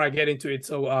I get into it,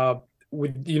 so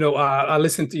with I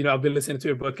listened to I've been listening to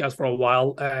your podcast for a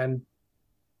while, and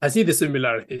I see the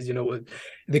similarities.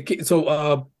 With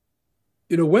so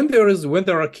when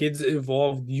there are kids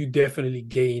involved, you definitely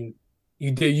gain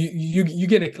you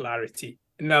gain a clarity.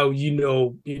 Now now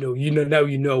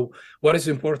you know what is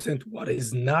important, what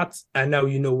is not, and now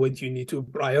you know what you need to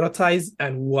prioritize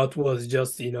and what was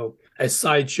just a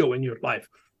sideshow in your life.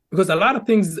 Because a lot of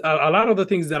the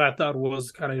things that I thought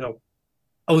was kind of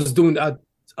I was doing a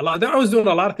lot. I was doing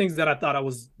a lot of things that I thought I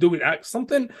was doing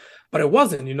something, but it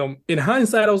wasn't. In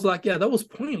hindsight, I was like, yeah, that was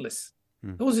pointless.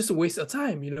 Hmm. That was just a waste of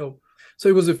time. So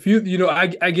it was a few.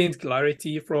 I gained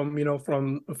clarity from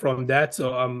from that.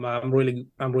 So I'm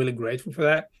really grateful for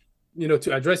that.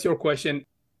 To address your question,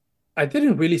 I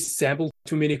didn't really sample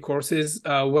too many courses.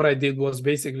 What I did was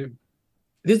basically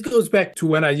this goes back to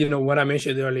when I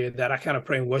mentioned earlier that I kind of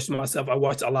brainwashed myself. I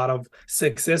watched a lot of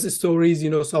success stories,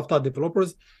 self-taught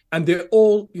developers, and they're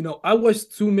all, I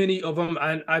watched too many of them,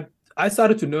 and I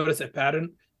started to notice a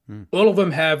pattern. Hmm. All of them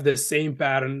have the same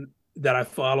pattern that I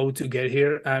followed to get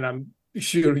here, and I'm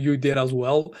sure you did as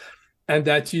well. And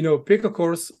that pick a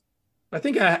course. I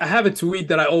think I have a tweet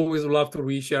that I always love to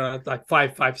reshare, like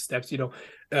five steps.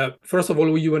 First of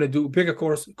all, what you want to do, pick a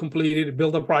course, complete it,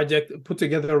 build a project, put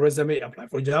together a resume, apply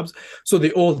for jobs. So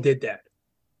they all did that.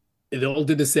 They all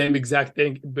did the same exact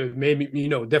thing, but maybe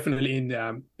definitely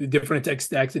in different tech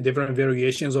stacks, different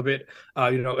variations of it.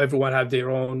 Everyone have their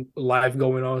own life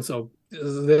going on, so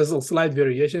there's a slight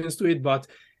variations to it. But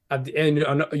at the end,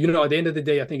 at the end of the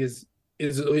day, I think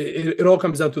it all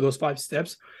comes down to those 5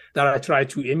 steps that I try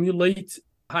to emulate.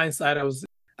 Hindsight,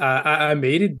 I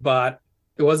made it, but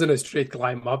it wasn't a straight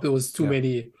climb up. It was too Yeah.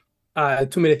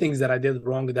 many things that I did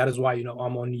wrong. That is why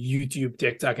I'm on YouTube,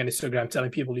 TikTok, and Instagram telling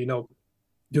people,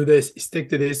 do this, stick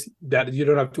to this, that you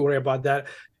don't have to worry about that.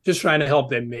 Just trying to help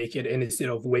them make it, and instead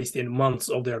of wasting months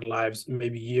of their lives,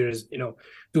 maybe years,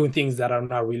 doing things that are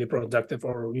not really productive,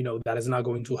 or that is not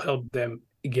going to help them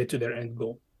get to their end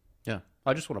goal. Yeah.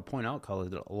 I just want to point out,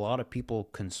 Khalid, that a lot of people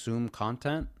consume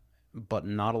content, but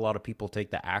not a lot of people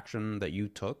take the action that you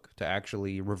took to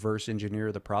actually reverse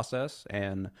engineer the process.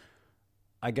 And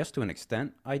I guess to an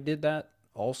extent I did that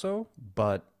also,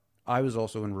 but I was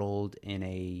also enrolled in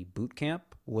a boot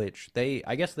camp, which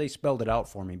I guess they spelled it out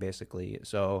for me basically.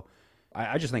 So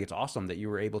I just think it's awesome that you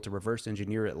were able to reverse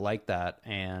engineer it like that.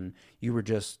 And you were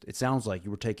just, it sounds like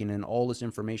you were taking in all this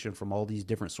information from all these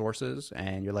different sources.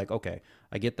 And you're like, okay,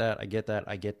 I get that. I get that.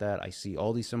 I get that. I see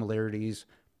all these similarities.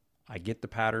 I get the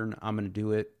pattern. I'm going to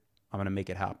do it. I'm going to make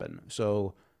it happen.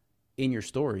 So in your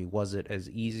story, was it as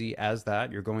easy as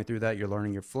that? You're going through that. You're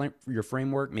learning your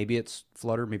framework. Maybe it's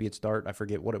Flutter. Maybe it's Dart. I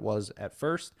forget what it was at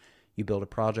first. You build a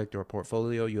project or a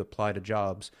portfolio. You apply to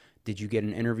jobs. Did you get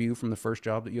an interview from the first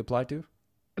job that you applied to?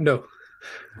 No.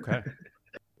 Okay.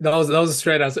 that was a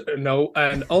straight answer, no.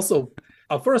 And also,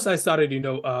 at first I started,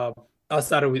 I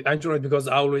started with Android because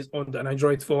I always owned an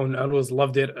Android phone. I always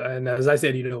loved it. And as I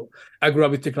said, I grew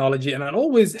up with technology, and I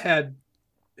always had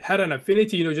an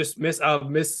affinity, just mess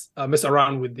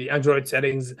around with the Android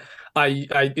settings.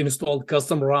 I installed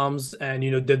custom ROMs and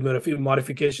did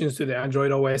modifications to the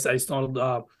Android OS. I installed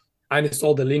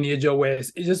the Lineage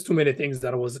OS. It's just too many things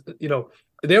that was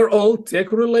they're all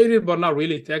tech related, but not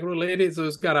really tech related. So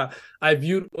it's I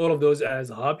viewed all of those as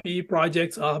hobby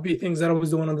projects, hobby things that I was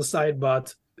doing on the side.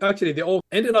 But actually, they all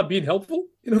ended up being helpful.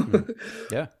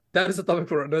 Yeah. That is a topic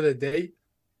for another day.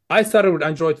 I started with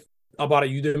Android about a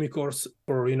Udemy course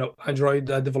for Android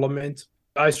development.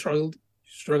 I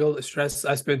stressed.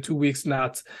 I spent 2 weeks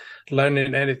not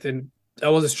learning anything. I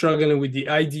was struggling with the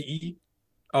IDE.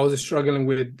 I was struggling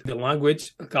with the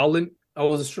language, Khalid. I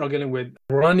was struggling with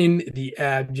running the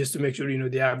app just to make sure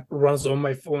the app runs on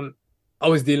my phone. I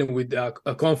was dealing with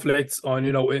conflicts on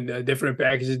in different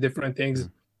packages, different things.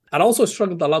 I also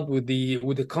struggled a lot with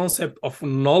the concept of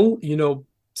null.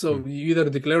 So you either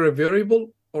declare a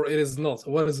variable or it is null.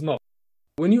 So what is null?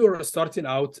 When you are starting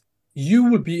out, you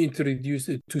will be introduced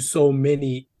to so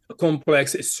many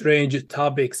complex, strange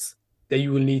topics that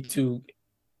you will need to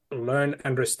learn,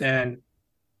 understand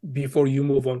before you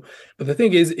move on. But the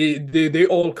thing is, they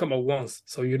all come at once.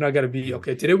 So you're not going to be,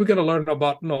 okay, today we're going to learn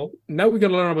about null. Now we're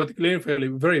going to learn about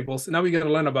declaring variables. Now we're going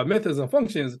to learn about methods and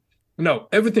functions. No,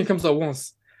 everything comes at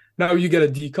once. Now you got to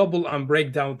decouple and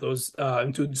break down those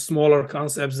into smaller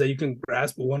concepts that you can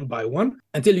grasp one by one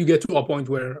until you get to a point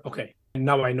where, okay,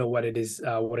 now I know what it is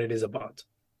about.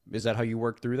 Is that how you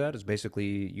worked through that? Is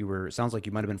basically it sounds like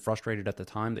you might have been frustrated at the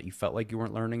time that you felt like you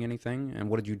weren't learning anything. And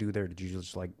what did you do there? Did you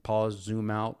just like pause,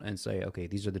 zoom out and say, okay,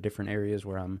 these are the different areas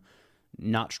where I'm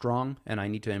not strong and I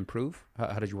need to improve?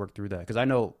 How did you work through that? Because I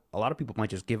know a lot of people might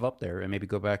just give up there and maybe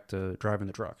go back to driving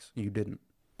the trucks. You didn't.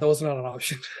 That was not an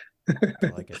option. I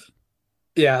like it.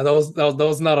 Yeah, that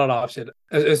was not an option.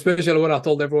 Especially when I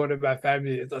told everyone in my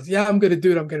family, it was, yeah, I'm gonna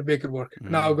do it. I'm gonna make it work.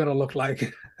 Now I'm gonna look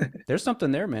like. There's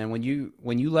something there, man. When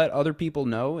you let other people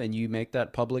know and you make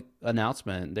that public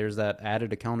announcement, there's that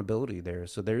added accountability there.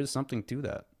 So there is something to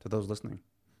that, to those listening.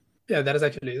 Yeah, that's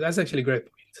actually a great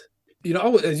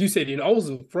point. As you said, I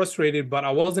was frustrated, but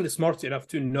I wasn't smart enough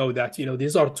to know that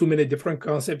these are too many different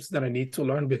concepts that I need to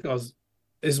learn because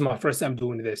this is my first time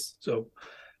doing this. So.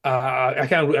 I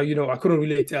can't, I couldn't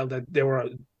really tell that there were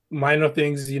minor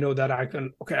things, that I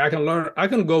can learn. I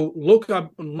can go look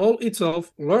up null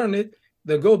itself, learn it,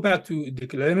 then go back to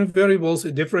declaring variables,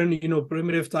 different,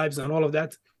 primitive types and all of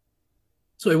that.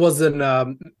 So it wasn't,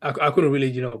 I couldn't really,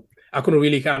 I couldn't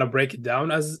really kind of break it down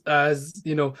as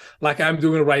like I'm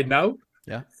doing right now.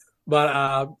 Yeah.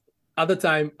 But at the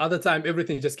time,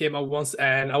 everything just came at once,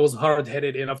 and I was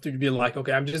hard-headed enough to be like,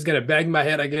 okay, I'm just gonna bang my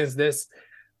head against this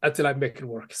until I make it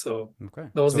work. So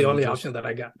that was the only option that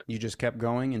I got. You just kept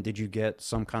going, and did you get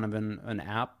some kind of an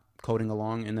app coding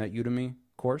along in that Udemy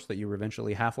course that you were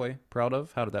eventually halfway proud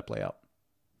of? How did that play out?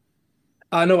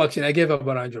 No, actually, I gave up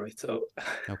on Android. So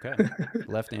okay,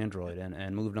 left Android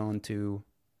and moved on to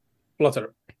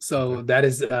Flutter. So that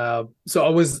is so I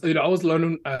was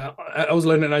learning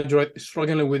Android,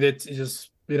 struggling with it. Just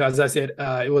as I said,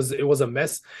 it was a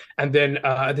mess. And then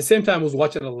at the same time, I was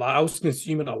watching a lot. I was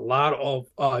consuming a lot of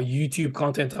YouTube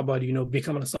content about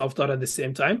becoming a self-taught at the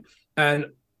same time, and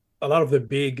a lot of the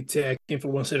big tech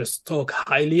influencers talk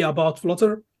highly about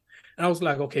Flutter. And I was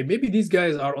like, okay, maybe these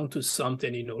guys are onto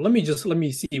something. Let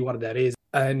me see what that is.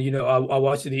 And I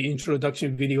watched the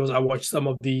introduction videos. I watched some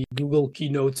of the Google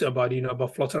keynotes about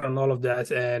about Flutter and all of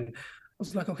that. And I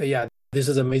was like, okay, yeah, this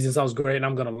is amazing. Sounds great. And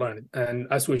I'm gonna learn it. And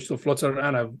I switched to Flutter,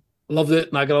 and I loved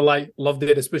it. Not gonna lie, loved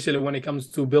it, especially when it comes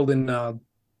to building the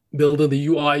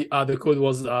UI. The code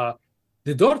was the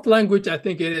Dart language. I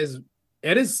think it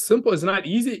is simple. It's not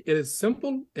easy. It is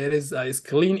simple. It is it's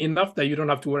clean enough that you don't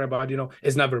have to worry about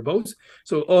it's not verbose.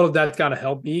 So all of that kind of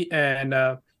helped me. And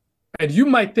you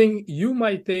might think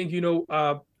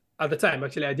at the time,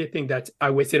 actually, I did think that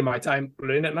I wasted my time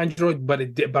learning Android, but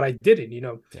I didn't.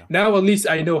 Yeah. Now at least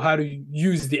I know how to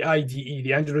use the IDE,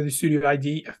 the Android Studio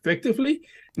IDE, effectively.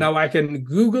 Now I can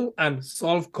Google and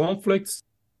solve conflicts,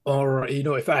 or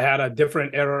if I had a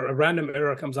different error, a random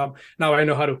error comes up. Now I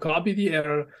know how to copy the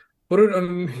error, put it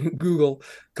on Google,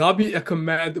 copy a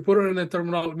command, put it in the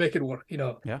terminal, make it work.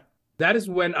 Yeah. That is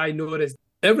when I noticed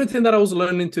everything that I was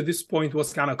learning to this point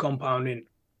was kind of compounding.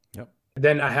 Yep.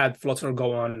 Then I had Flutter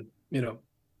go on.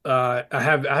 I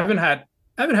haven't had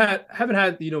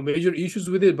major issues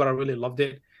with it, but I really loved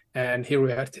it, and here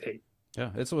we are today.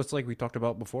 Yeah, it's like we talked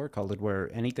about before, Khalid, where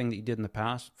anything that you did in the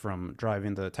past, from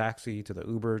driving the taxi to the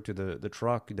Uber to the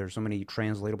truck, there's so many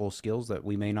translatable skills that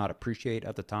we may not appreciate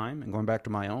at the time. And going back to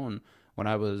my own, when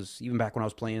I was even back when I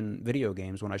was playing video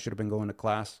games, when I should have been going to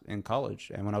class in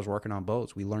college, and when I was working on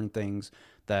boats, we learned things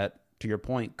that, to your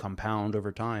point, compound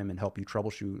over time and help you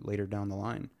troubleshoot later down the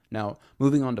line. Now,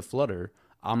 moving on to Flutter,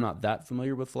 I'm not that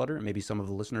familiar with Flutter. Maybe some of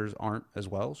the listeners aren't as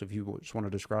well. So if you just want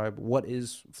to describe what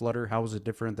is Flutter, how is it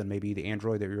different than maybe the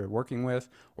Android that you're working with,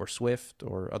 or Swift,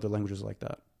 or other languages like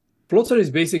that? Flutter is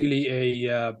basically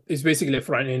a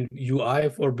front end UI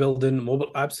for building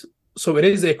mobile apps. So it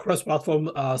is a cross-platform.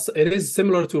 So it is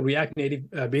similar to React Native.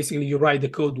 Basically, you write the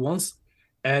code once,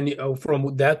 and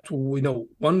from that,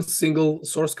 one single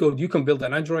source code, you can build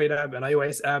an Android app, an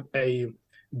iOS app, a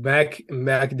Mac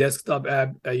desktop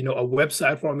app, a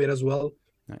website from it as well.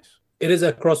 Nice. It is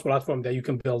a cross-platform that you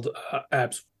can build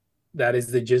apps. That is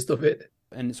the gist of it.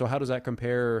 And so, how does that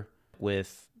compare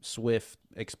with Swift?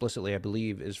 Explicitly, I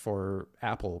believe, is for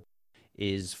Apple.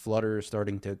 Is Flutter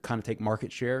starting to kind of take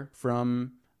market share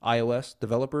from iOS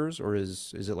developers, or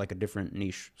is it like a different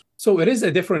niche? So it is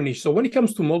a different niche. So when it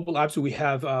comes to mobile apps, we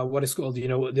have what is called,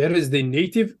 there is the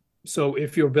native. So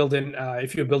if you're building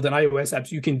iOS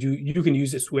apps, you can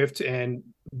use a Swift and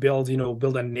build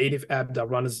a native app that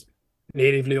runs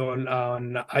natively on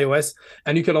iOS,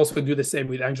 and you can also do the same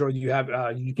with Android.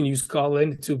 You can use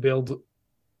Kotlin to build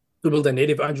a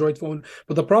native Android phone.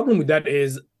 But the problem with that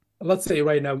is, let's say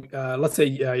right now,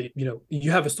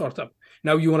 you have a startup.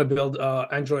 Now you want to build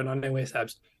Android and iOS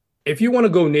apps. If you want to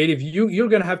go native, you're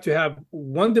gonna have to have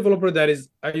one developer that is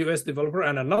iOS developer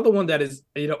and another one that is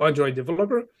Android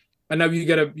developer. And now you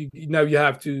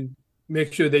have to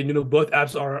make sure that both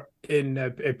apps are in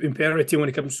parity when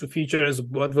it comes to features.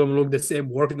 Both of them look the same,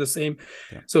 work the same.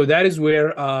 Yeah. So that is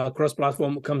where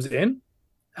cross-platform comes in.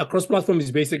 A cross-platform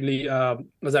is basically,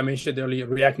 as I mentioned earlier,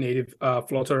 React Native,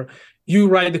 Flutter. You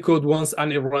write the code once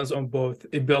and it runs on both.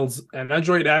 It builds an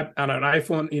Android app and an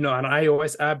iPhone, an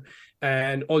iOS app.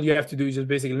 And all you have to do is just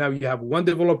basically now you have one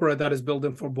developer that is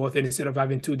building for both, and instead of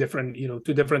having two different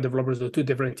developers or two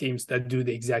different teams that do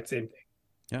the exact same thing.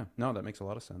 Yeah, no, that makes a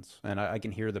lot of sense. And I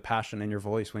can hear the passion in your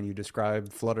voice when you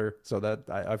describe Flutter. So that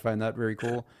I find that very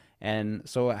cool. And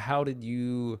so how did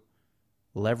you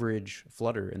leverage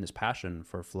Flutter and this passion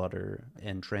for Flutter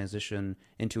and transition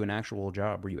into an actual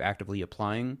job? Were you actively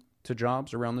applying to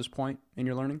jobs around this point in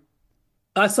your learning?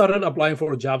 I started applying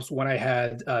for jobs when I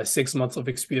had 6 months of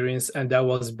experience, and that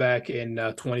was back in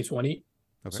 2020.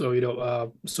 Okay.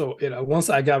 So once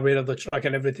I got rid of the truck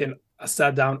and everything, I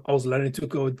sat down. I was learning to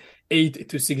code 8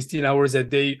 to 16 hours a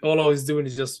day. All I was doing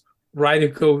is just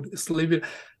writing code, sleeping.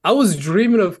 I was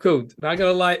dreaming of code. Not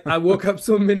gonna lie, I woke up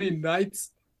so many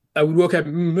nights. I would wake up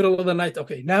in the middle of the night.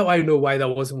 Okay, now I know why that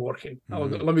wasn't working.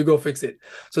 Let me go fix it.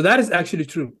 So that is actually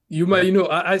true. You might,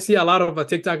 I see a lot of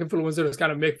TikTok influencers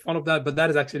kind of make fun of that, but that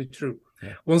is actually true.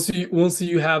 Yeah. Once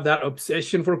you have that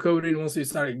obsession for coding, once you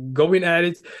start going at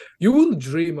it, you will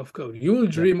dream of code. You will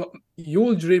dream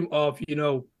of,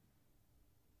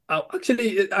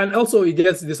 actually, and also it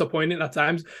gets disappointing at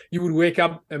times. You would wake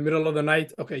up in the middle of the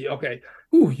night. Okay.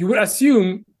 Ooh, you would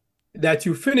assume that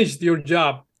you finished your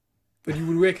job, but you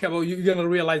would wake up, you're gonna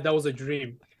realize that was a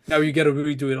dream. Now you gotta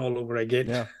redo it all over again.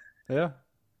 Yeah. Yeah.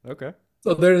 Okay.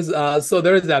 So there is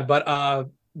that.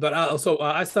 But also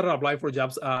I started applying for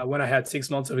jobs when I had 6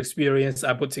 months of experience.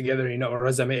 I put together, a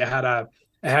resume. I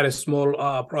had a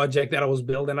small project that I was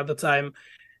building at the time,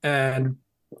 and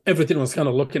everything was kind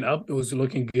of looking up. It was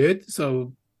looking good.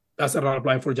 So I started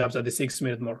applying for jobs at the 6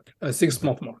 month mark.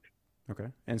 Okay.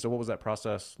 And so what was that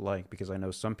process like? Because I know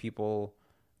some people,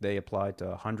 they apply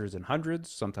to hundreds and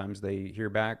hundreds. Sometimes they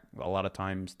hear back. A lot of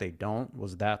times they don't.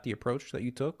 Was that the approach that you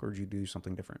took, or did you do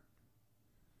something different?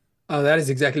 That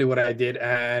is exactly what I did,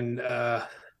 and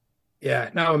yeah,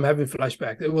 now I'm having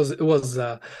flashback. I was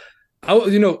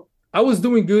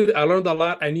doing good. I learned a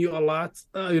lot. I knew a lot,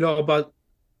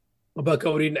 about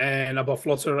coding and about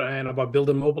Flutter and about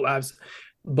building mobile apps,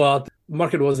 but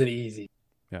market wasn't easy.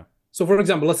 Yeah. So, for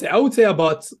example, I would say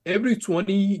about every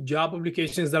 20 job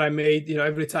applications that I made,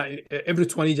 every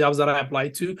 20 jobs that I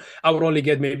applied to, I would only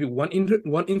get maybe one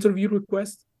interview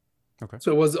request. Okay.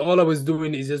 So it was all I was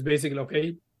doing is just basically,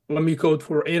 okay, let me code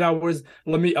for 8 hours.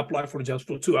 Let me apply for jobs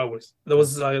for 2 hours. That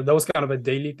was kind of a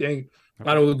daily thing. Okay.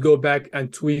 And I would go back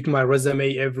and tweak my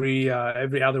resume every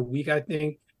other week, I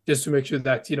think, just to make sure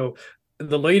that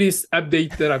the latest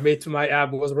update that I made to my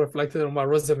app was reflected on my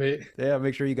resume. Yeah,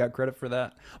 make sure you got credit for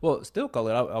that. Well, still,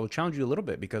 Khalid, I would challenge you a little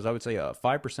bit, because I would say a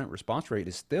 5% response rate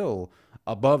is still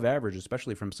above average,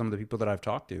 especially from some of the people that I've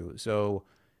talked to. So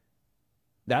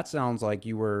that sounds like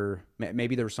you were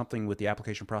maybe there was something with the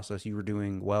application process you were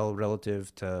doing well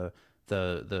relative to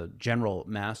the general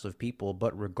mass of people.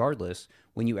 But regardless,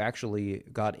 when you actually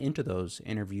got into those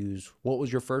interviews, what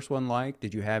was your first one like?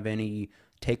 Did you have any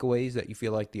takeaways that you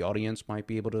feel like the audience might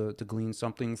be able to glean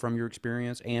something from your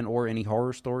experience, and or any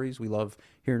horror stories? We love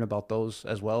hearing about those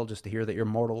as well, just to hear that you're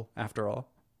mortal after all.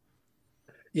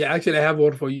 Yeah, actually, I have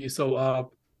one for you. So,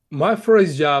 my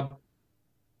first job.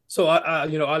 So I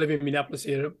live in Minneapolis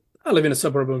here. I live in a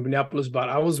suburb of Minneapolis, but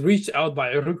I was reached out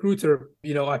by a recruiter.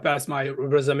 I passed my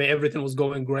resume, everything was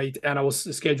going great, and I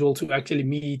was scheduled to actually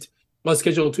meet, was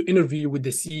scheduled to interview with the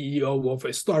CEO of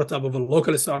a startup, of a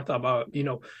local startup,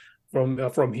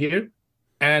 from here.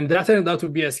 And that turned out to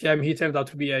be a scam. He turned out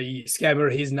to be a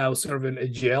scammer. He's now serving a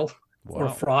jail for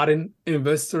Wow. frauding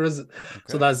investors.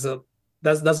 So Okay.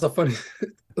 that's a funny.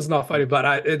 It's not funny,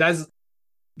 but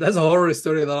that's a horror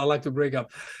story that I like to bring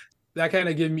up. That kind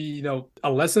of gave me, a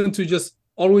lesson to just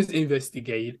always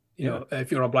investigate. Yeah.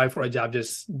 If you're applying for a job,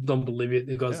 just don't believe it,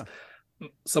 because Yeah.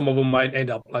 some of them might end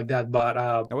up like that. But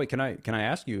Oh wait, can I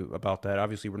ask you about that?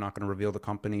 Obviously, we're not going to reveal the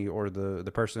company or the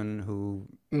person who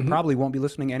mhm. probably won't be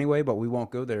listening anyway, but we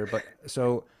won't go there. But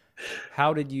so,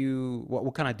 how did you?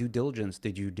 What kind of due diligence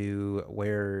did you do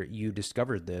where you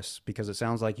discovered this? Because it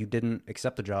sounds like you didn't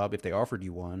accept the job if they offered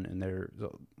you one, and they're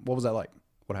what was that like?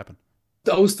 What happened?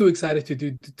 I was too excited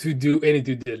to do any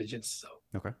due diligence. So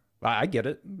Okay, I get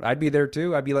it. I'd be there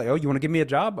too. I'd be like, oh, you want to give me a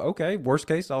job? Okay. Worst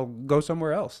case, I'll go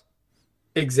somewhere else.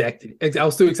 exactly, I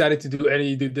was too excited to do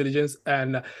any due diligence,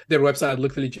 and their website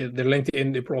looked legit. Their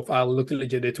LinkedIn profile looked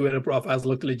legit. Their Twitter profiles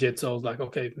looked legit. So I was like,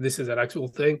 okay, this is an actual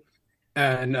thing.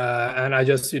 And I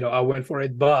just I went for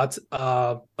it. But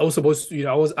I was supposed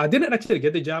to, I didn't actually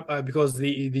get the job, because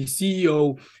the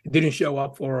CEO didn't show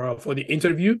up for the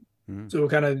interview. Mhm. So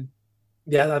kind of,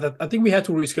 yeah, I think we had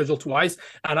to reschedule twice.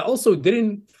 And I also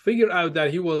didn't figure out that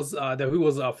he was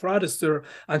a fraudster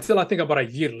until I think about a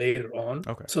year later on.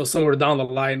 Okay. So somewhere down the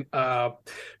line,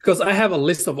 because I have a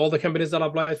list of all the companies that I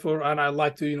applied for, and I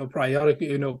like to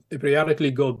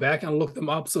periodically go back and look them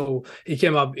up. So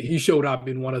he showed up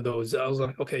in one of those. I was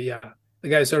like, okay, yeah, the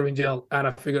guy is serving jail, and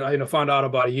I figured found out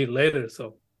about a year later.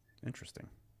 So Interesting.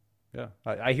 Yeah,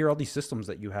 I hear all these systems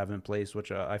that you have in place,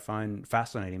 which I find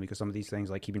fascinating because some of these things,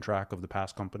 like keeping track of the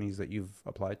past companies that you've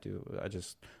applied to, I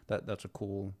just that's a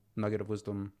cool nugget of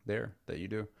wisdom there that you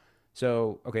do.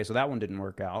 So okay, so that one didn't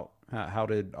work out. How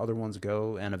did other ones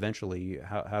go? And eventually,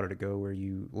 how did it go where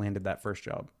you landed that first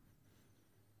job?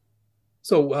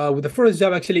 with the first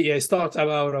job, actually, a startup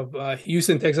out of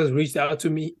Houston, Texas, reached out to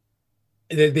me.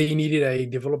 They needed a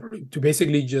developer to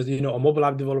basically just a mobile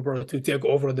app developer to take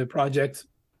over the project,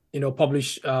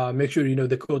 publish, make sure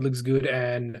the code looks good,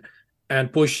 and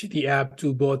push the app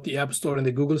to both the App Store and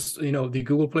the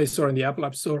Google Play Store and the Apple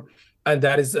App Store. And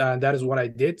that is what I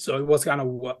did. So it was kind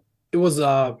of it was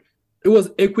uh it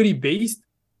was equity based.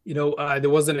 There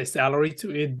wasn't a salary to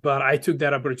it, but I took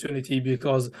that opportunity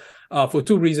because for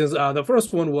two reasons. The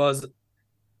first one was,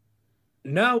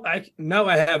 now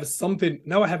I have something.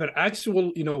 Now I have an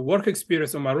actual work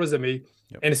experience on my resume,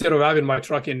 Yep. instead of having my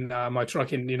trucking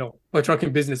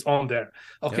business on there.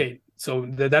 Yep. Okay, so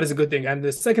that is a good thing. And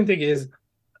the second thing is,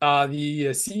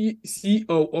 the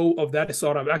COO of that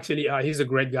startup, actually, he's a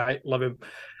great guy, love him.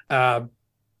 uh,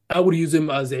 I would use him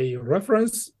as a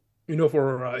reference,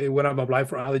 for when I'm applying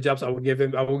for other jobs. I will give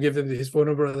him his phone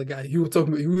number. The guy, he would talk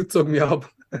me up.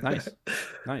 Nice.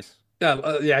 Nice.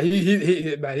 Yeah, yeah,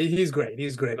 man, he's great.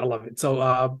 He's great. I love it. So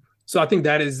I think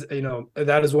that is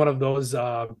one of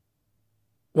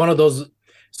those.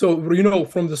 So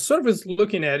from the surface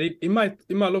looking at it, it might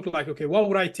look like, okay, why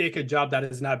would I take a job that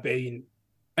is not paying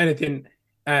anything,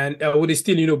 and would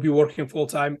still be working full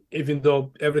time, even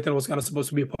though everything was kind of supposed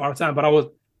to be part time. But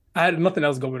I had nothing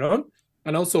else going on,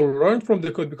 and also learned from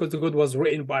the code, because the code was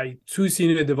written by two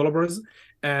senior developers,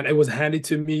 and it was handed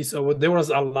to me. So there were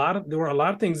a lot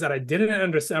of things that I didn't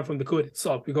understand from the code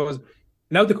itself, because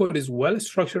now the code is well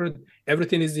structured,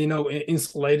 everything is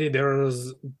insulated.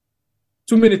 There's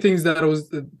too many things that was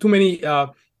too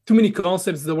many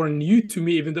concepts that were new to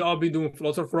me, even though I've been doing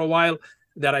Flutter for a while,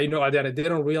 that I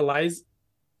didn't realize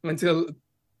until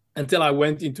I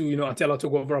went into until I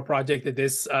took over a project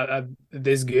this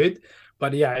good.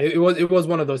 But yeah, it was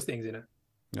one of those things.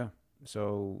 Yeah.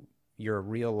 So you're a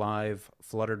real live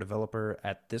Flutter developer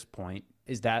at this point.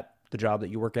 Is that the job that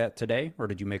you work at today, or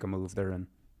did you make a move therein?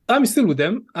 I'm still with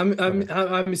them. I'm Okay.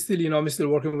 I'm I'm still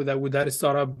working with that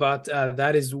startup, but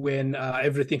that is when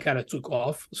everything kind of took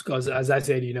off, because, Okay. as I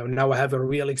said, now I have a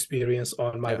real experience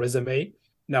on my Yeah. resume.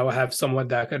 Now I have someone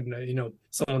that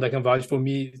can vouch for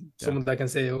me, Yeah. someone that can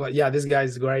say, well, yeah, this guy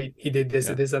is great. He did this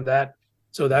Yeah. and this and that.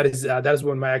 So that is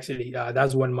when my actually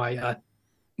that's when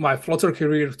my Flutter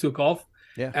career took off,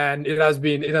 Yeah. and it has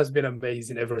been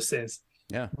amazing ever since.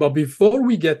 Yeah. But before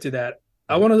we get to that,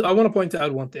 Mhm. I want to point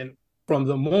out one thing. From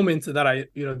the moment that I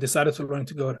decided to learn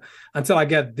to code until I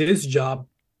get this job,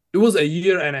 it was a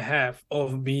year and a half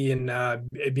of being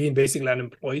basically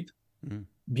unemployed, Mhm.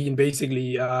 being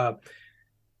basically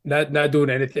not doing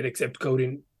anything except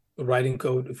coding, writing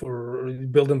code for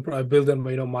building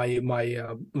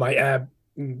my app,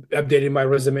 updating my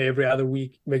resume every other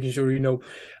week, making sure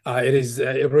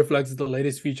it reflects the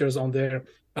latest features on there,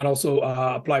 and also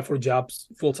apply for jobs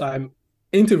full time,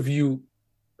 interview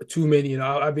too many.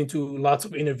 I've been to lots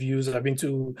of interviews.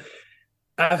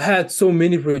 I've had so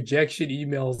many rejection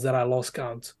emails that I lost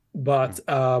count.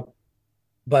 Mhm.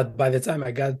 But by the time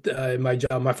I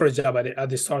got my first job at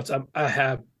the startup, I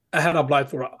had applied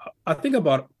for I think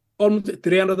about almost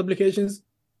 300 applications,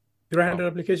 Wow. 300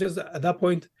 applications at that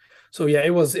point. So yeah, it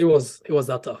was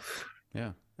that tough.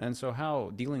 Yeah. And so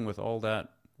how dealing with all that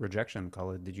rejection,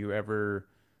 Khalid, did you ever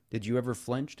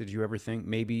flinch? Did you ever think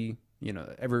maybe,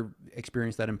 ever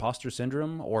experience that imposter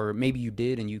syndrome? Or maybe you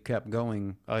did and you kept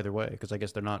going either way, because I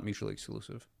guess they're not mutually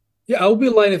exclusive. Yeah, I would be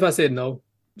lying if I said no.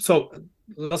 So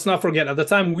let's not forget at the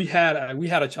time we had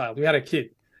a child, we had a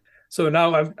kid. So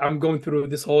now I'm going through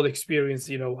this whole experience,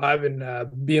 having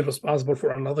being responsible for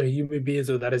another human being.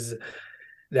 So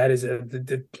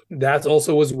that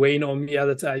also was weighing on me at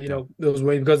the time. Yeah. It was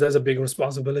weighing because there's a big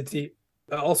responsibility.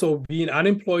 Also being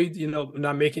unemployed,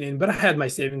 not making it, but I had my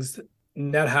savings,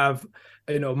 not have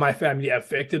my family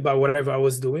affected by whatever I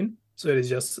was doing. So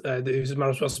it is my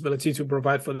responsibility to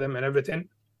provide for them and everything.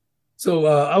 So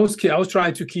I was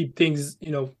trying to keep things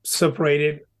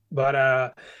separated,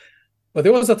 but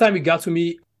there was a time it got to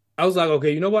me. I was like,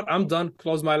 okay, you know what? I'm done.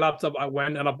 Closed my laptop. I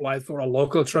went and applied for a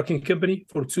local trucking company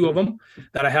for two of Hmm. them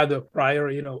that I had a prior,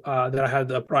 that I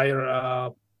had a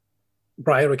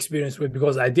prior experience with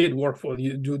because I did work for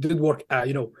you did work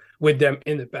with them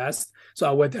in the past. So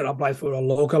I went there, applied for a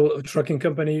local trucking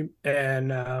company,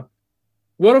 and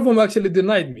one of them actually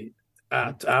denied me.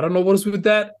 Yeah. I don't know what's with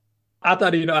that. I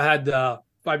thought I had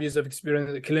 5 years of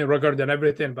experience, clean record, and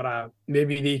everything, but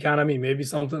maybe the economy, maybe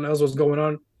something else was going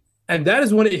on, and that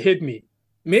is when it hit me.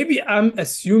 Maybe I'm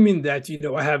assuming that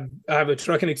I have a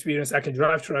trucking experience, I can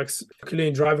drive trucks,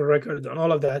 clean driver record, and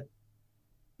all of that.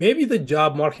 Maybe the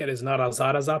job market is not as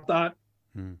hot as I thought,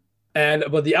 Hmm. and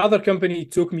but the other company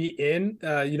took me in,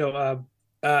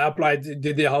 applied,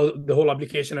 did the whole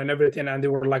application and everything, and they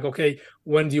were like, okay,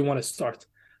 when do you want to start?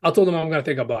 I told them I'm going to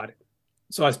think about it.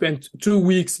 So I spent 2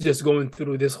 weeks just going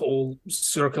through this whole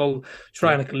circle, Yeah.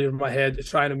 trying to clear my head,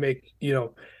 trying to make,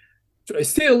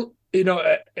 still,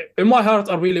 in my heart,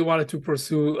 I really wanted to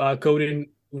pursue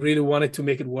coding, really wanted to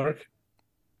make it work.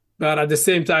 But at the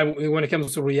same time, when it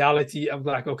comes to reality, I'm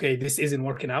like, okay, this isn't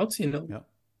working out. Yeah.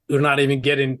 We're not even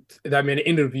getting that many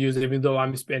interviews, even though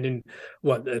I'm spending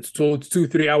what 2,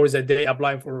 3 hours a day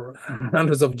applying for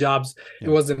hundreds of jobs. Yeah.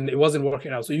 It wasn't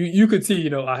working out. So you could see,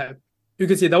 you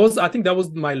could see I think that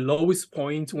was my lowest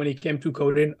point when it came to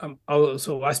coding.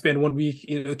 So I spent 1 week,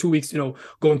 2 weeks,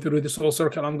 going through this whole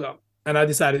circle. And I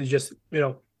decided to just,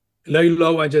 lay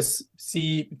low and just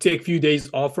take a few days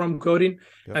off from coding,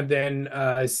 Yep. and then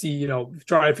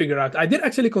try to figure out. I did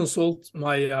actually consult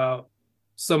my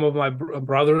some of my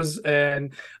brothers,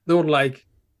 and they were like,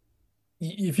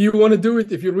 if you want to do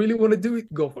it, if you really want to do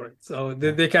it, go for it. So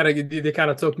Yeah. they kind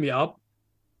of took me up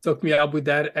with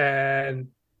that. And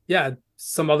yeah,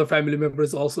 some other family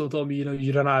members also told me,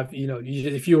 you don't have,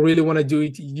 if you really want to do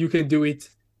it, you can do it,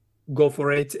 go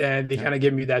for it. And they Yeah. kind of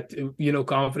gave me that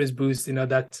confidence boost,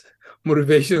 that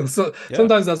motivation. So Yeah.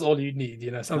 sometimes that's all you need.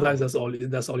 Sometimes No,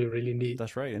 that's all you really need.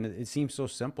 that's right. And it seems so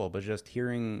simple, but just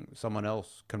hearing someone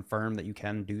else confirm that you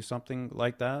can do something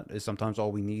like that is sometimes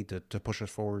all we need to push us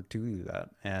forward to do that.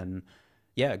 And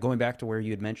yeah, going back to where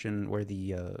you had mentioned where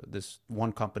the this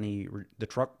one company, the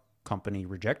truck company,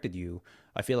 rejected you,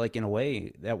 I feel like in a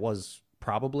way that was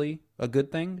probably a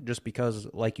good thing, just because,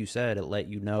 like you said, it let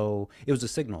you know, it was a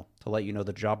signal to let you know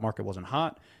the job market wasn't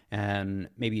hot. And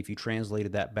maybe if you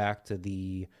translated that back to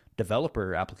the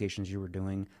developer applications you were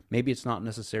doing, maybe it's not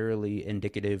necessarily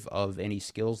indicative of any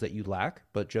skills that you lack,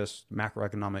 but just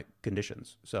macroeconomic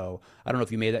conditions. So I don't know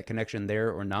if you made that connection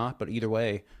there or not, but either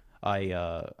way,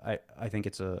 I think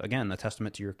it's again a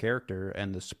testament to your character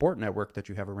and the support network that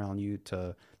you have around you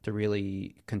to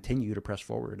really continue to press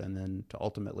forward and then to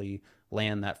ultimately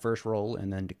land that first role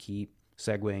and then to keep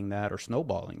segueing that or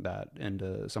snowballing that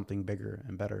into something bigger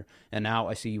and better. And now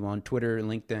I see you on Twitter and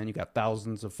LinkedIn. You got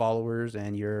thousands of followers,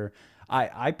 and you're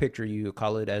I picture you,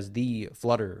 Khalid, as the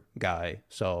Flutter guy.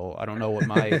 So I don't know what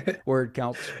my word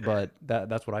counts, but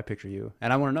that's what I picture you.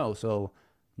 And I want to know. So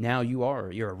now you're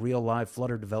a real live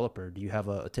Flutter developer. Do you have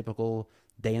a typical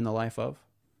day in the life of?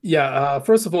 Yeah,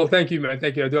 first of all, thank you, man.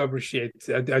 Thank you. I do appreciate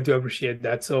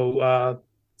that. So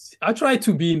I try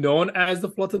to be known as the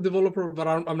Flutter developer, but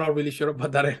I'm not really sure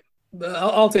about that.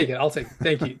 I'll take it. I'll take it.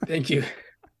 Thank you. Thank you.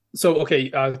 So, okay,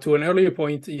 to an earlier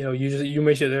point, you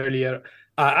mentioned earlier,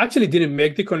 I actually didn't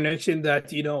make the connection that,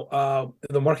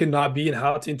 the market not being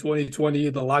hot in 2020,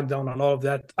 the lockdown and all of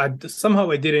that. Somehow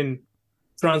I didn't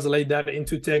translate that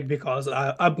into tech because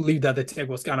I believe that the tech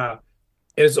was kind of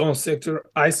its own sector,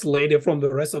 isolated from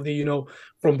the rest of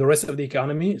from the rest of the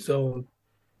economy. So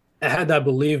I had that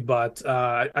belief, but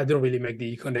I didn't really make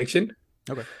the connection.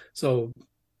 Okay. So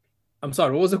I'm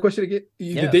sorry, what was the question again? The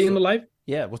Yeah. day in the So life?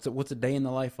 yeah, what's a day in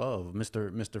the life of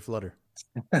Mr. Flutter?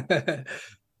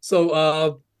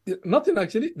 So nothing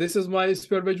actually. This is my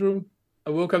spare bedroom. I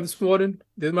woke up this morning,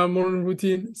 did my morning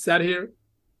routine, sat here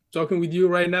talking with you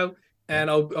right now, Yeah. and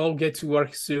I'll get to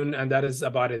work soon, and that is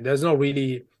about it. There's no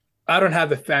really, I don't have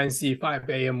the fancy 5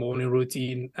 a.m. morning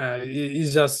routine.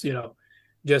 It's just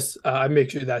just I make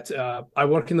sure that I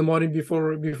work in the morning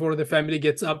before the family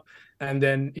gets up, and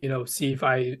then see if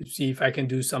I can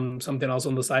do something else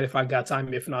on the side if I got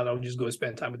time. If not, I'll just go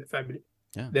spend time with the family.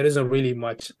 Yeah. There isn't really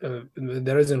much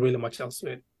else to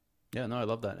it. Yeah, no, I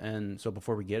love that. And so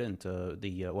before we get into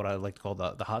the what I like to call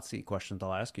the hot seat questions,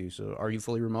 I'll ask you. So, are you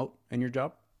fully remote in your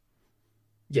job?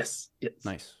 Yes, yes.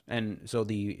 Nice. And so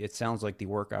it sounds like the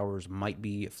work hours might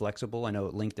be flexible. I know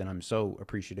at LinkedIn, I'm so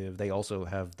appreciative. They also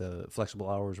have the flexible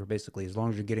hours where basically as long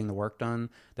as you're getting the work done,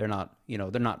 they're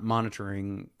not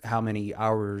monitoring how many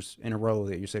hours in a row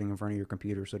that you're sitting in front of your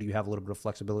computer. So do you have a little bit of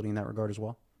flexibility in that regard as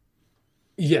well?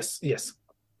 Yes, yes.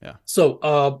 Yeah. So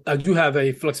I do have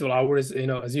a flexible hours,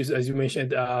 as you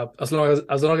mentioned, as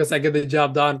long as I get the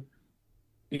job done,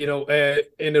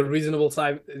 in a reasonable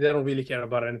time, they don't really care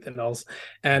about anything else.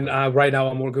 And Okay. right now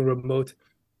I'm working remote.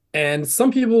 And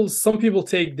some people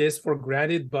take this for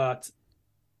granted, but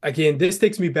again, this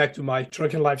takes me back to my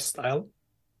trucking lifestyle.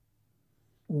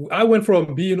 I went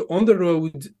from being on the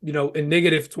road, in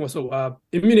negative 20, so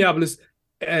in Minneapolis,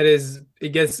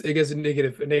 it gets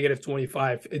negative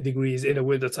 25 degrees in the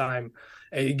winter time.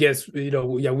 It gets,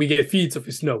 yeah, we get feet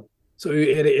of snow. So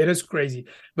it is crazy.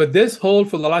 But this whole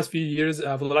for the last 2 years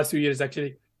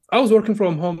actually, I was working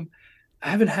from home.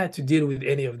 I haven't had to deal with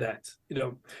any of that.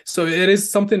 So it is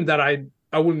something that I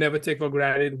will never take for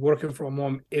granted. Working from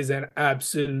home is an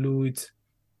absolute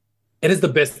it is the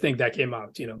best thing that came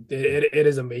out. It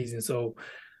is amazing. So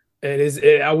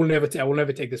I will never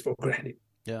take this for granted.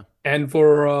 Yeah. And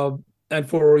for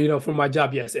my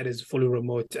job, yes, it is fully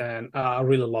remote, and I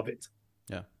really love it.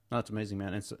 Yeah, no, that's amazing,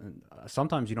 man. It's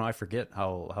sometimes I forget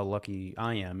how lucky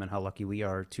I am and how lucky we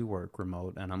are to work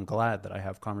remote, and I'm glad that I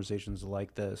have conversations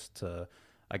like this to,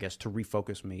 I guess, to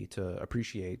refocus me to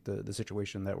appreciate the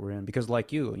situation that we're in. Because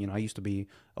like I used to be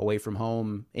away from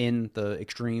home in the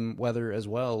extreme weather as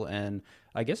well, and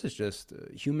I guess it's just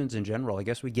humans in general. I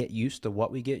guess we get used to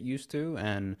what we get used to,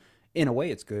 and in a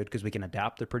way, it's good because we can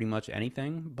adapt to pretty much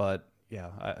anything. But yeah,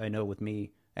 I know with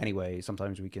me anyway,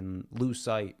 sometimes we can lose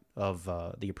sight of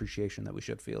the appreciation that we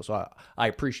should feel. So I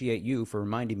appreciate you for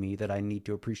reminding me that I need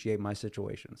to appreciate my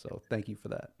situation. So thank you for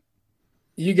that.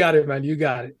 You got it, man. You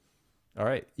got it. All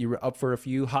right. You were up for a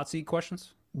few hot seat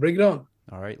questions? Bring it on.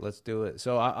 All right, let's do it.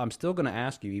 So I'm still going to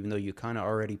ask you, even though you kind of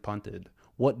already punted,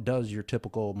 what does your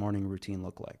typical morning routine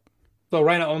look like? So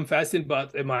right now I'm fasting,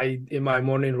 but in my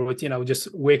morning routine, I would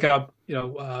just wake up,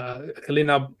 clean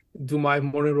up, do my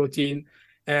morning routine,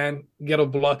 and get a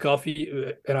black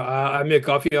coffee. I make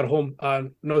coffee at home.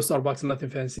 No Starbucks, nothing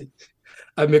fancy.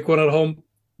 I make one at home.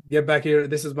 Get back here.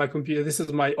 This is my computer. This is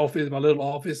my office, my little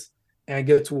office, and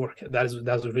get to work. That's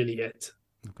really it.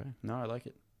 Okay. No, I like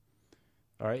it.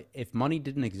 All right. If money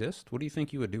didn't exist, what do you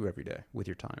think you would do every day with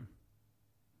your time?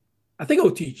 I think I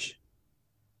would teach.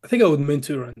 I think I would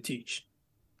mentor and teach.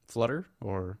 Flutter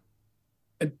or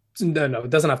No,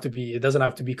 it doesn't have to be. It doesn't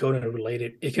have to be coding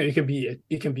related. It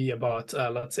can be about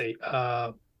let's say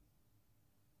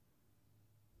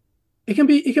it can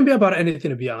be about anything,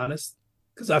 to be honest,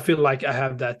 because I feel like I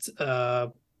have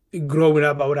that. Growing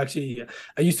up,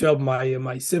 I used to help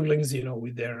my siblings,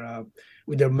 with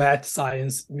their math,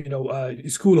 science,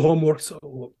 school homework.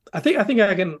 So I think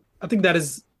that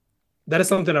is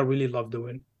something I really love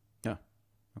doing. yeah.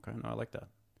 Okay. No, I like that.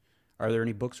 Are there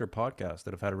any books or podcasts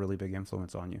that have had a really big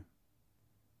influence on you?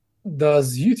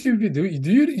 Does YouTube do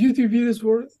you YouTube videos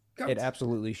work? It Counts.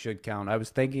 absolutely should count. I was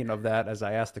thinking of that as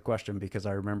I asked the question because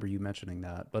I remember you mentioning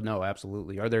that. But no,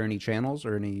 absolutely. Are there any channels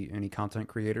or any content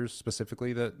creators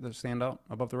specifically that stand out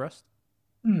above the rest?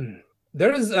 Hmm.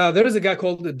 There is a guy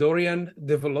called Dorian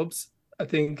Develops. I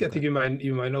think Okay. you might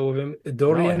know of him. No, I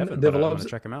Dorian haven't, but I'm going Develops. to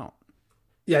check him out.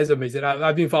 Yeah, he's amazing.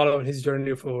 I've been following his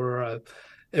journey for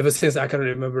ever since I can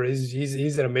remember.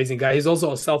 He's an amazing guy. He's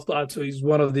also a self-taught, so he's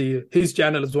one of the his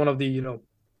channel is one of the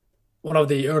one of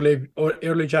the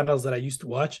early channels that I used to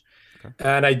watch, Okay.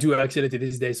 and I do actually to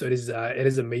this day. So it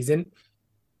is amazing,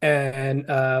 and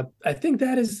I think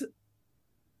that is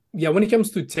yeah. When it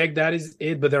comes to tech, that is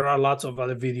it. But there are lots of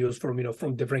other videos from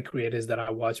from different creators that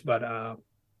I watch. But I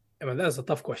mean that's a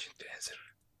tough question to answer.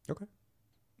 Okay.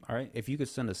 All right. If you could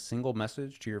send a single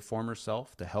message to your former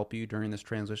self to help you during this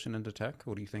transition into tech,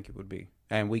 what do you think it would be?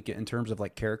 And we can, in terms of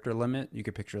like character limit, you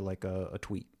could picture like a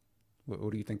tweet.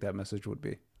 What do you think that message would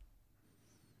be?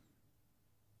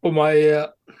 For my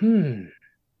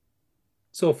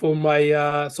so for my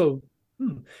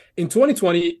in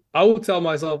 2020, I would tell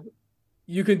myself,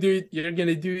 you can do it, you're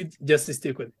gonna do it, just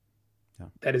stick with it. Yeah.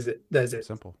 That is it. That's it.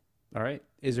 Simple. All right.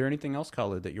 Is there anything else,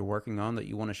 Khalid, that you're working on that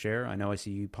you want to share? I know I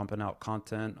see you pumping out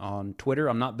content on Twitter.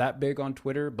 I'm not that big on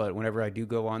Twitter, but whenever I do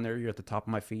go on there, you're at the top of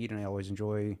my feed, and I always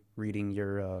enjoy reading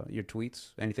your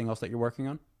tweets. Anything else that you're working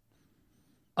on?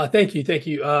 Thank you, thank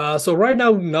you. So right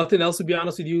now, nothing else to be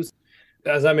honest with you.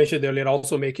 As I mentioned earlier, I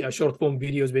also make short form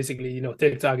videos, basically,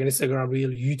 TikTok and Instagram Reel,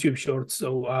 YouTube Shorts.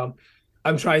 So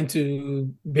I'm trying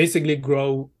to basically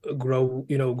grow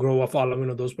a following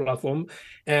on those platforms,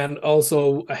 and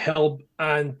also help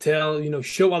and tell,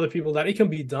 show other people that it can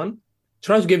be done.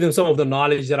 Try to give them some of the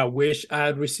knowledge that I wish I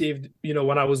had received,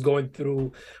 when I was going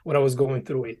through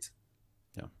it.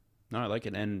 Yeah. No, I like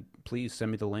it. And please send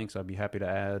me the links. I'd be happy to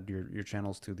add your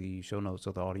channels to the show notes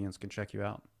so the audience can check you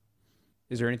out.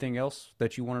 Is there anything else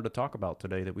that you wanted to talk about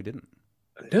today that we didn't?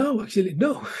 No, actually,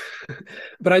 no.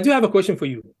 But I do have a question for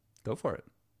you. Go for it.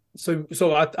 So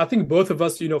I think both of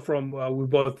us, from we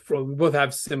both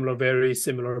have very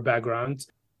similar backgrounds.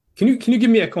 Can you give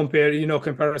me a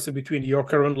comparison between your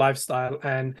current lifestyle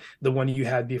and the one you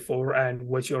had before, and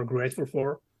what you're grateful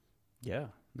for? Yeah.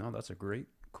 No, that's a great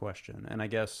question. And I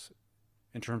guess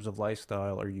in terms of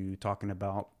lifestyle, are you talking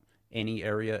about any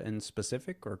area in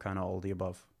specific or kind of all the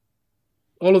above?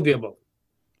 All of the above.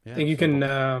 I Yeah. think you So,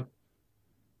 can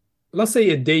let's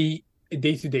say a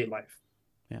day-to-day life.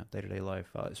 yeah, day to day life.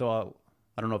 I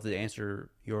don't know if the answer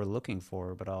you're looking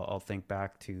for, but I'll think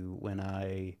back to when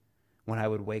I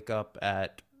would wake up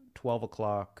at 12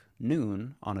 o'clock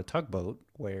noon on a tugboat,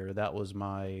 where that was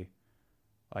my,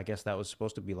 I guess that was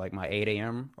supposed to be like my 8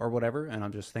 a.m. or whatever. And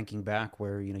I'm just thinking back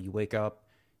where, you wake up,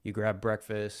 you grab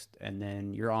breakfast, and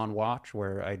then you're on watch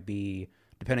where I'd be,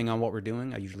 depending on what we're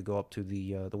doing, I usually go up to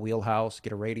the wheelhouse,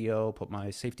 get a radio, put my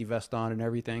safety vest on and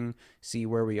everything, see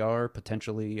where we are,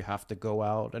 potentially have to go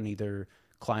out and either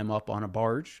climb up on a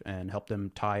barge and help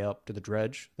them tie up to the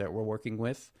dredge that we're working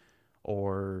with,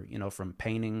 or from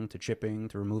painting to chipping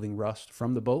to removing rust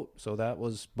from the boat. So that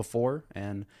was before.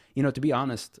 And to be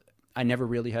honest, I never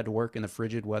really had to work in the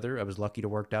frigid weather. I was lucky to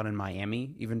work down in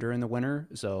Miami even during the winter,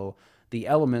 so the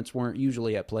elements weren't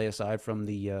usually at play aside from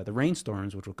the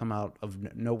rainstorms, which would come out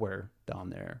of nowhere down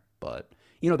there. But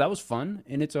that was fun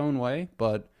in its own way.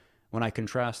 But when I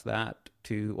contrast that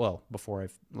to, well, before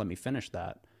let me finish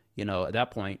that, at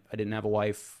that point I didn't have a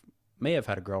wife, may have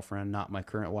had a girlfriend, not my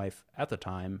current wife at the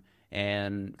time,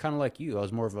 and kind of like you, I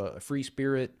was more of a free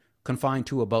spirit confined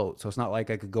to a boat. So it's not like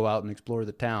I could go out and explore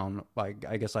the town. Like,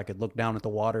 I guess I could look down at the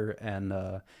water, and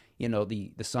the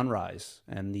sunrise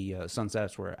and the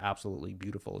sunsets were absolutely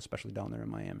beautiful, especially down there in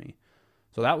Miami.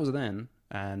 So that was then.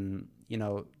 And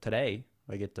today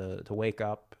I get to wake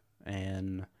up,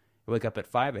 and I wake up at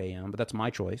 5 a.m., but that's my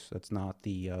choice. That's not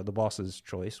the boss's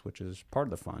choice, which is part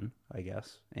of the fun, I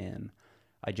guess. And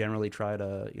I generally try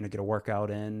to get a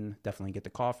workout in, definitely get the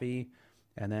coffee,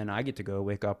 and then I get to go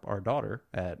wake up our daughter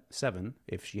at 7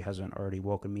 if she hasn't already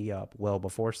woken me up well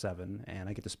before 7, and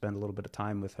I get to spend a little bit of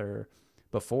time with her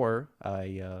before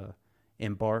I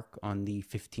embark on the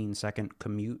 15-second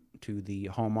commute to the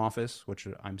home office, which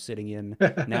I'm sitting in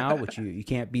now, which you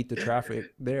can't beat the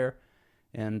traffic there.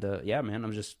 And yeah, man,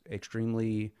 I'm just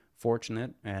extremely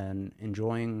fortunate and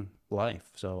enjoying life.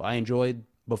 So I enjoyed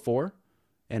before,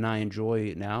 and I enjoy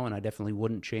it now, and I definitely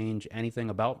wouldn't change anything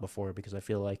about before because I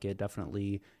feel like it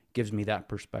definitely gives me that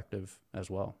perspective as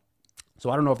well. So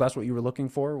I don't know if that's what you were looking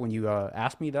for when you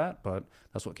asked me that, but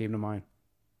that's what came to mind.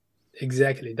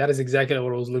 Exactly. That is exactly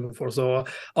what I was looking for. So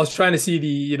I was trying to see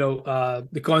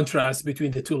the contrast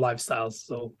between the two lifestyles.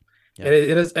 So Yeah,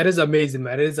 it is amazing,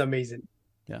 man. It is amazing.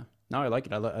 yeah. No, I like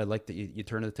it. I like that you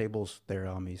turn the tables there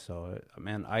on me. So,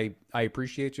 man, I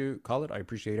appreciate you, Khalid. I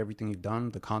appreciate everything you've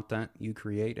done, the content you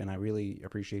create, and I really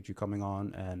appreciate you coming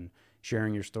on and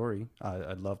sharing your story.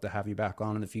 I'd love to have you back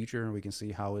on in the future, and we can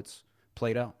see how it's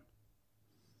played out.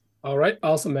 All right,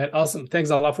 awesome, man, awesome. Thanks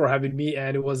a lot for having me,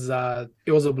 and it was a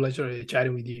pleasure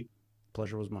chatting with you.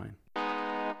 Pleasure was mine.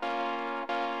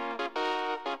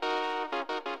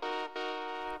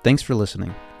 Thanks for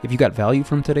listening. If you got value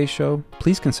from today's show,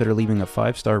 please consider leaving a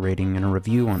 5-star rating and a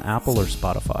review on Apple or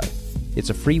Spotify.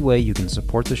 It's a free way you can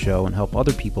support the show and help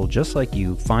other people just like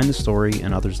you find the story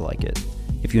and others like it.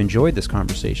 If you enjoyed this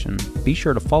conversation, be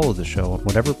sure to follow the show on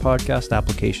whatever podcast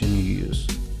application you use.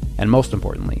 And most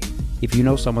importantly, if you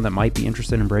know someone that might be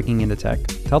interested in breaking into tech,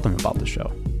 tell them about the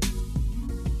show.